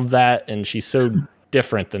love that. And she's so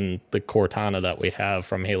different than the Cortana that we have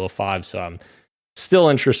from Halo 5. So I'm still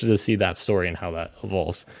interested to see that story and how that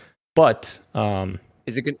evolves. But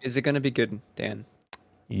is it going to be good, Dan?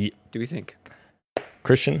 Do we think?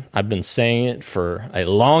 Christian, I've been saying it for a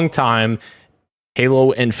long time.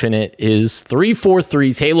 Halo Infinite is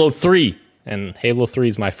 343's Halo 3. And Halo 3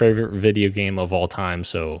 is my favorite video game of all time,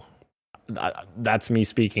 so that's me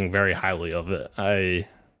speaking very highly of it.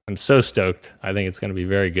 I'm so stoked. I think it's going to be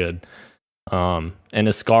very good. And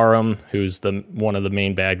Iskarum, who's one of the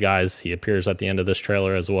main bad guys, he appears at the end of this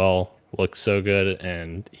trailer as well. Looks so good,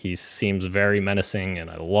 and he seems very menacing, and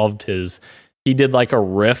I loved he did like a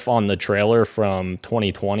riff on the trailer from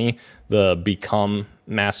 2020, the Become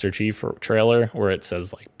Master Chief trailer, where it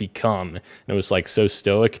says like become, and it was like so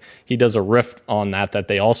stoic. He does a riff on that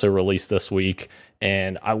they also released this week,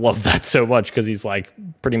 and I love that so much because he's like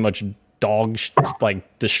pretty much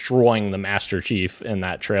like destroying the Master Chief in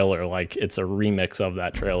that trailer. Like it's a remix of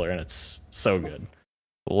that trailer, and it's so good.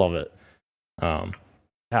 Love it.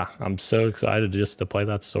 I'm so excited just to play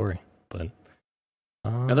that story. But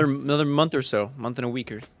another month or so, month and a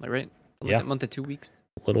week, or like, right? Month and 2 weeks.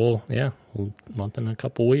 Month and a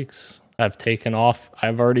couple weeks. I've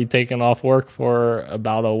already taken off work for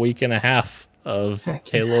about a week and a half of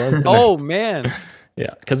Halo Infinite. Oh man.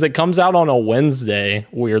 Yeah, because it comes out on a Wednesday,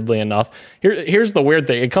 weirdly enough. Here's the weird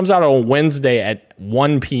thing. It comes out on Wednesday at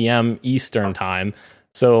 1 p.m. Eastern time.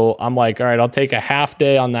 So I'm like, all right, I'll take a half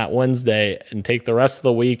day on that Wednesday and take the rest of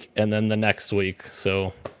the week and then the next week.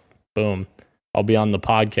 So boom. I'll be on the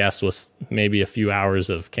podcast with maybe a few hours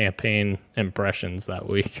of campaign impressions that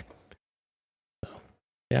week. So,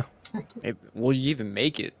 yeah. Hey, will you even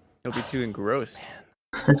make it? You'll be too engrossed.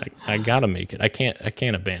 I gotta make it. I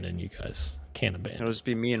can't abandon you guys. Can't abandon. It'll just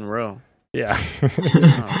be me and Ro. Yeah.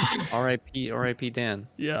 R.I.P. Dan.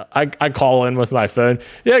 Yeah. I call in with my phone.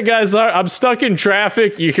 Yeah, guys, I'm stuck in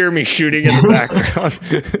traffic. You hear me shooting in the background.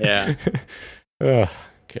 Yeah. Oh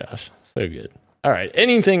gosh, so good. All right.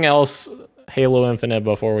 Anything else? Halo Infinite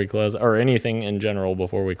before we close, or anything in general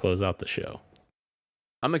before we close out the show?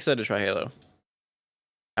 I'm excited to try Halo.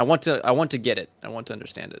 I want to get it. I want to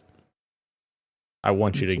understand it. I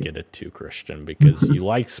want you to get it too, Christian, because you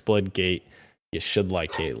like Splitgate. You should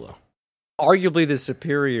like Halo. Arguably the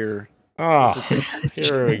superior. Oh,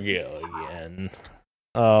 here we go again.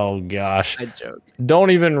 Oh gosh. I joke.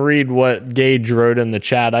 Don't even read what Gage wrote in the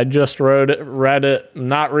chat. I just read it. I'm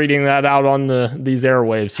not reading that out on these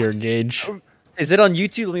airwaves here, Gage. Is it on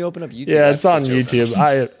YouTube? Let me open up YouTube. Yeah, it's on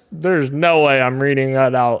YouTube. There's no way I'm reading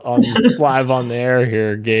that out on live on the air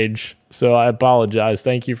here, Gage. So I apologize.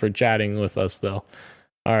 Thank you for chatting with us though.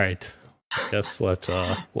 All right. Guess let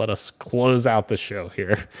us close out the show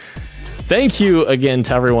here. Thank you again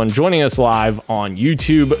to everyone joining us live on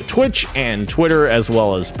YouTube, Twitch, and Twitter, as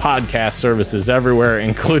well as podcast services everywhere,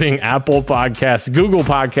 including Apple Podcasts, Google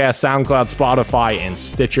Podcasts, SoundCloud, Spotify, and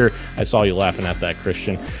Stitcher. I saw you laughing at that,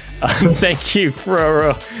 Christian. Thank you,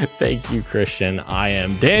 Roro. Thank you, Christian. I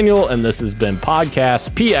am Daniel, and this has been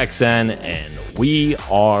Podcast PXN, and we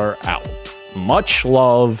are out. Much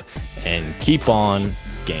love, and keep on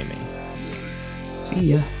gaming.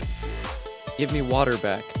 See ya. Give me water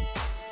back.